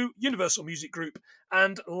Hulu, Universal Music Group,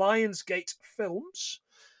 and Lionsgate Films.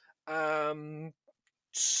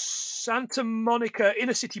 Santa Monica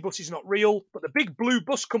Inner City Bus is not real, but the Big Blue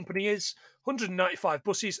Bus Company is. 195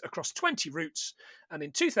 buses across 20 routes, and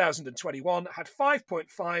in 2021 had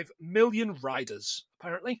 5.5 million riders,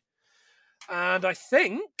 apparently. And I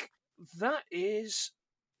think that is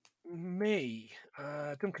me.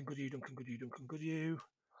 Duncan Goodyew.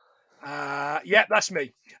 Yeah, that's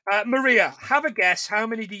me. Maria, have a guess. How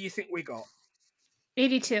many do you think we got?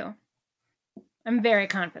 82. I'm very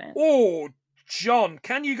confident. Oh, John,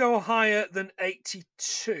 can you go higher than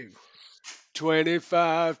 82?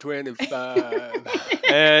 25.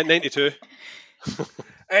 92.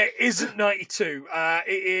 It isn't 92. It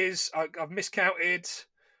is, I've miscounted,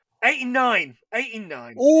 89.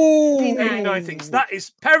 89. Oh, 89 things. That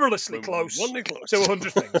is perilously close to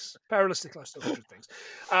 100 things. Perilously close to 100 things.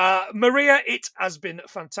 Maria, it has been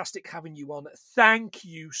fantastic having you on. Thank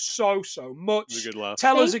you so much. Good laugh.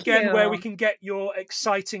 Tell us again where we can get your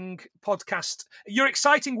exciting podcast, your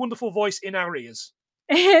exciting, wonderful voice in our ears.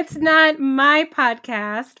 It's not my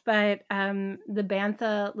podcast, but the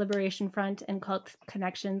Bantha Liberation Front and Cult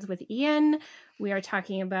Connections with Ian. We are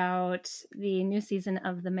talking about the new season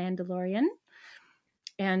of The Mandalorian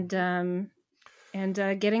and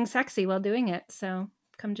getting sexy while doing it. So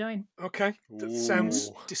come join. Okay. That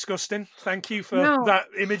sounds disgusting. Thank you for that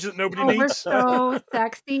image that nobody needs. We're so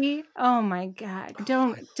sexy. Oh my God.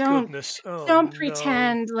 Don't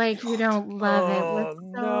pretend like you don't love it. We're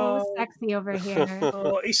so sexy over here.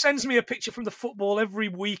 He sends me a picture from the football every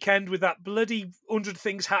weekend with that bloody 100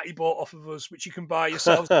 Things hat he bought off of us, which you can buy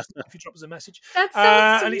yourselves if you drop us a message. That's so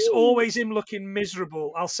and it's always him looking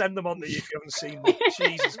miserable. I'll send them on to you if you haven't seen them.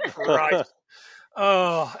 Jesus Christ.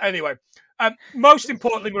 Anyway. Most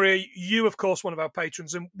importantly, Maria, you, of course, one of our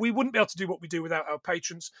patrons, and we wouldn't be able to do what we do without our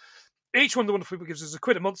patrons. Each one of the wonderful people gives us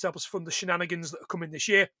 £1 a month to help us fund the shenanigans that are coming this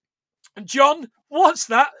year. And John, what's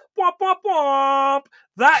that? Wop, wop, wop.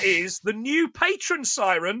 That is the new patron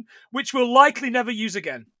siren, which we'll likely never use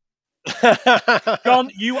again. John,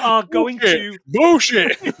 you are going to...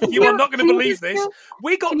 Bullshit! You are not going to believe this.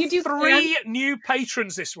 We got 3 new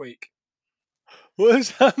patrons this week. What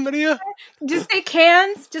is that, Maria? Just say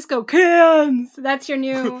cans. Just go cans. That's your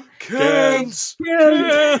new cans.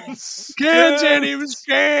 Cans, and it was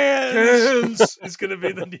cans. Cans is going to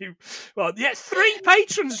be the new. Well, yeah, 3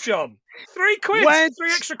 patrons, John. 3 quid. What?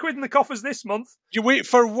 3 extra quid in the coffers this month. You wait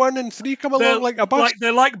for 1 and 3 come along like a bus.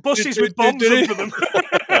 They're like buses with bombs under them.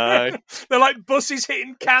 Aye. They're like buses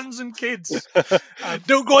hitting cans and kids.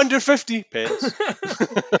 Don't go under 50 pence.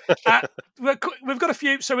 We've got a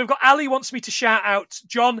few. So we've got Ali wants me to shout out,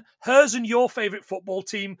 John, hers and your favourite football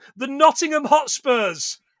team, the Nottingham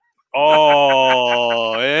Hotspurs.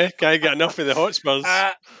 Oh, can't get enough of the Hotspurs.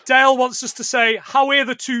 Dale wants us to say, how are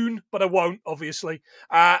the tune, but I won't, obviously.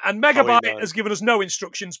 And Megabyte has given us no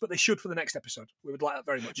instructions, but they should for the next episode. We would like that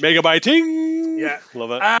very much. Megabyting! Yeah.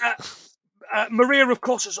 Love it. Maria, of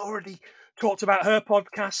course, has already talked about her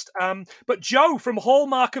podcast. But Jo, from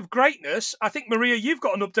Hallmark of Greatness, I think, Maria, you've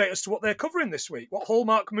got an update as to what they're covering this week. What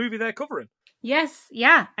Hallmark movie they're covering? Yes,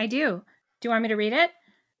 yeah, I do. Do you want me to read it?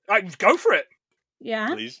 Go for it. Yeah?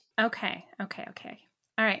 Please. Okay. All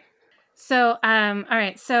right. So,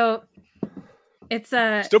 so it's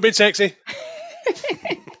Still being sexy.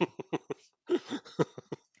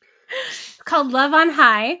 called Love on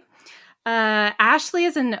High. Ashley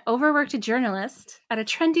is an overworked journalist at a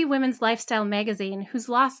trendy women's lifestyle magazine who's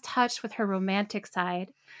lost touch with her romantic side.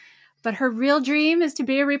 But her real dream is to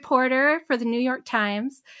be a reporter for the New York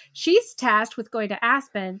Times. She's tasked with going to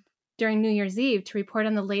Aspen during New Year's Eve to report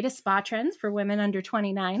on the latest spa trends for women under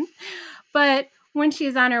 29. But when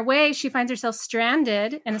she's on her way, she finds herself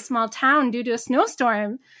stranded in a small town due to a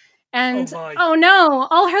snowstorm. And oh no,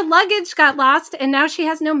 all her luggage got lost, and now she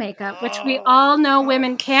has no makeup, which we all know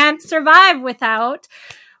women can't survive without.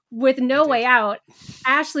 With no way out,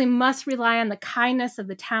 Ashley must rely on the kindness of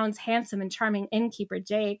the town's handsome and charming innkeeper,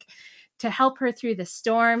 Jake, to help her through the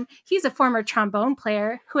storm. He's a former trombone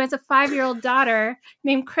player who has a 5-year-old daughter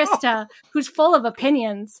named Krista, who's full of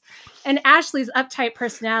opinions. And Ashley's uptight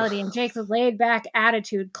personality and Jake's laid-back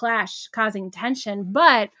attitude clash, causing tension.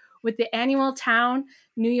 But with the annual town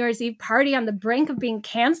New Year's Eve party on the brink of being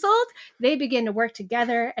canceled, they begin to work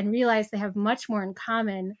together and realize they have much more in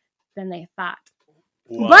common than they thought.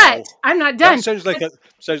 Wow. But I'm not done. That sounds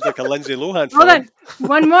like a Lindsay Lohan film. Hold on,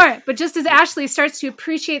 one more. But just as Ashley starts to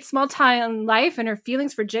appreciate small town life and her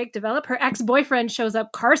feelings for Jake develop, her ex-boyfriend shows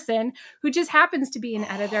up, Carson, who just happens to be an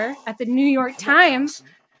editor at the New York Times.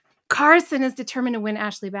 Carson is determined to win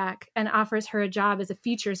Ashley back and offers her a job as a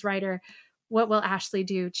features writer. What will Ashley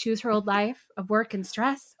do? Choose her old life of work and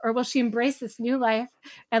stress? Or will she embrace this new life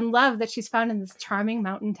and love that she's found in this charming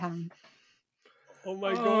mountain town? Oh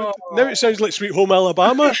my God. Now it sounds like Sweet Home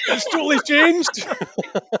Alabama. It's totally changed.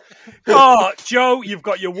 Oh, Jo, you've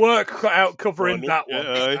got your work cut out covering that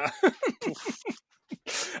one.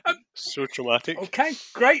 So traumatic. Okay,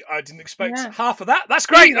 great. I didn't expect half of that. That's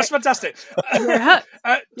great. That's fantastic. You're hooked.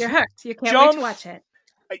 You're hooked. You can't wait to watch it.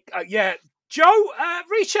 Yeah. Jo,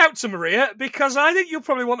 reach out to Maria because I think you'll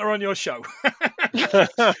probably want her on your show.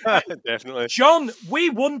 Definitely. John, we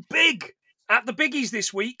won big at the Biggies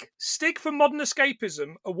this week. Stig from Modern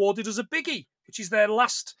Escapism awarded us a Biggie, which is their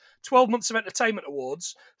last 12 Months of Entertainment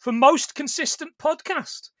Awards for most consistent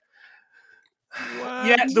podcast. Wow.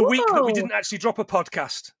 Yeah, the week that we didn't actually drop a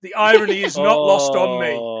podcast. The irony is not lost on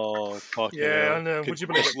me. Yeah, I know. Would you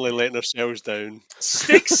believe it? Letting ourselves down.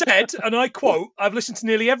 Stig said, and I quote, "I've listened to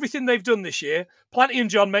nearly everything they've done this year. Planty and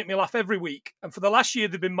John make me laugh every week. And for the last year,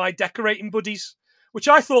 they've been my decorating buddies," which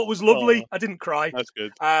I thought was lovely. I didn't cry. That's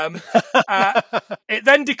good. It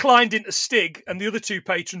then declined into Stig and the other two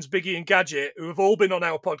patrons, Biggie and Gadget, who have all been on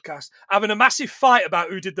our podcast, having a massive fight about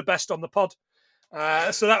who did the best on the pod.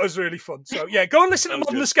 So that was really fun. So yeah, go and listen to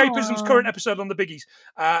Modern Escapism's current episode on the Biggies.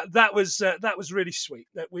 That was really sweet.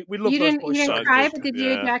 We love those boys. You didn't cry, but did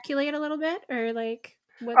you ejaculate a little bit, or like?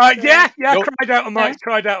 Nope. Cried out on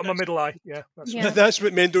my middle eye. Yeah, that's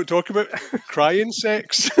what men don't talk about. Crying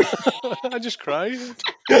sex. I just cry.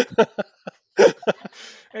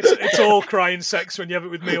 It's all crying sex when you have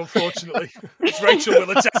it with me, unfortunately. As Rachel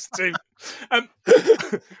will attest to.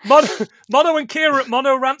 Mono and Kira at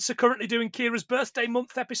Mono Rants are currently doing Kira's birthday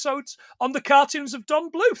month episodes on the cartoons of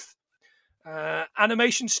Don Bluth.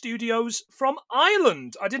 Animation studios from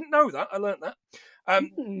Ireland. I didn't know that. I learnt that.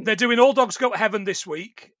 They're doing All Dogs Go to Heaven this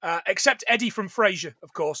week, except Eddie from Frasier,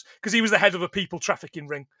 of course, because he was the head of a people trafficking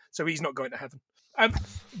ring, so he's not going to heaven.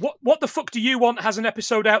 What the Fuck Do You Want has an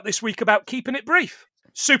episode out this week about keeping it brief.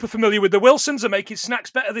 Super familiar with the Wilsons are making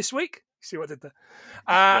snacks better this week. See what I did there?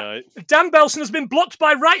 Right. Dan Belson has been blocked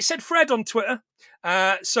by Right Said Fred on Twitter.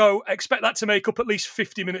 So expect that to make up at least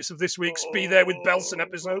 50 minutes of this week's Be There With Belson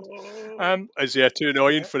episode. Is he too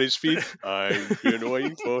annoying for his feed? I'm too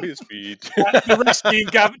annoying for his feed. The rest being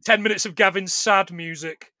 10 minutes of Gavin's sad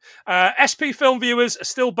music. SP Film viewers are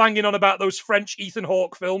still banging on about those French Ethan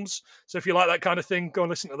Hawke films. So if you like that kind of thing, go and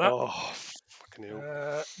listen to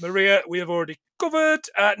that. Maria, we have already covered.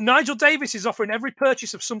 Nigel Davis is offering every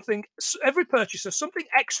purchaser something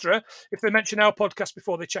extra if they mention our podcast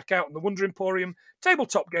before they check out on the Wonder Emporium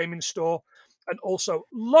tabletop gaming store. And also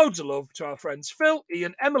loads of love to our friends Phil,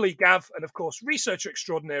 Ian, Emily, Gav, and of course researcher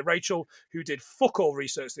extraordinaire Rachel, who did fuck all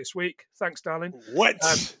research this week. Thanks, darling. What?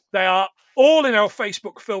 They are all in our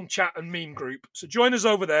Facebook film chat and meme group. So join us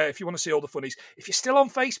over there if you want to see all the funnies. If you're still on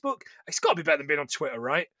Facebook, it's got to be better than being on Twitter,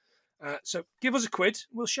 right? So give us a quid.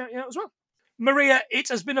 We'll shout you out as well. Maria, it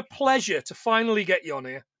has been a pleasure to finally get you on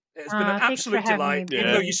here. It's been an absolute delight,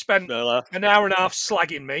 even though you spent an hour and a half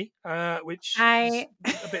slagging me, which is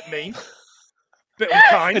a bit mean. bit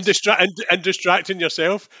unkind. and distracting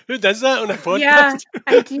yourself. Who does that on a podcast? Yeah,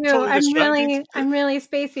 I do. Totally I'm really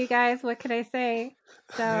spacey, guys. What can I say?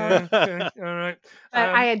 So, Okay, all right. but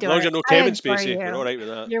I As adore long as it. you're no I Kevin adore Spacey, you. we're all right with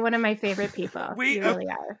that. You're one of my favorite people. You really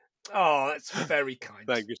are. Oh, that's very kind.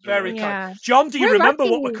 Thank you so Very much. Yeah. kind. John, do you We're remember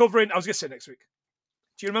what lucky. we're covering? I was going to say next week.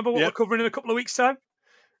 Do you remember what we're covering in a couple of weeks' time?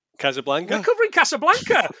 Casablanca? We're covering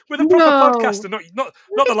Casablanca with a proper podcaster, not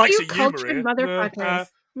the likes of you, cultured Maria. motherfuckers.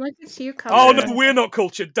 Look at you, Oh cultured. no, we're not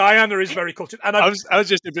cultured. Diana is very cultured, and I was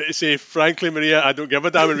just about to say, frankly, Maria, I don't give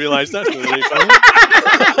a damn and realise that's not really funny.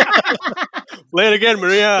 Play it again,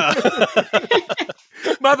 Maria.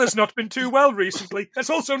 Mother's not been too well recently. That's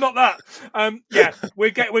also not that. Yeah,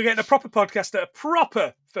 we're getting a proper podcaster, a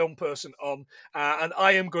proper film person on, and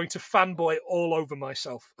I am going to fanboy all over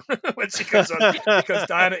myself when she comes on because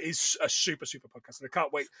Diana is a super podcaster. I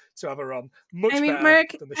can't wait to have her on. Much better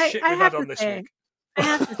Mark, than the shit we've had on this week. I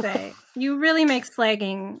have to say, you really make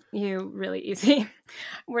slagging you really easy.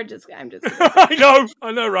 I'm just. I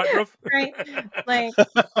know, right, bruv? Right, like.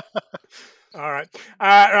 All right,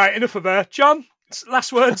 right. Enough of her, John.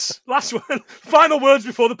 Last words. Final words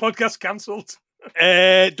before the podcast cancelled.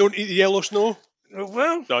 Don't eat the yellow snow.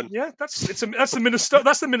 Well, done. Yeah, that's the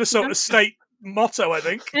Minnesota State motto, I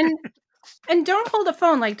think. And don't hold a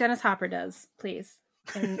phone like Dennis Hopper does, please.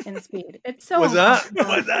 In Speed, it's so. What's that?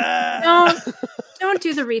 Don't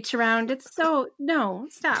do the reach around. It's so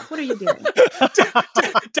stop. What are you doing?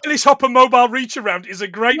 Dennis Hopper Mobile Reach Around is a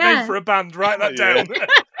great name for a band. Write that down.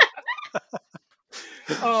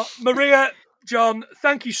 Maria, John,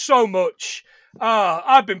 thank you so much.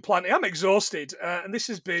 I've been planning. I'm exhausted, and this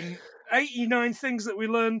has been 89 things that we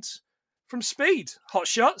learned from Speed. Hot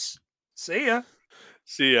shots. See ya.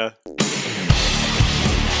 See ya.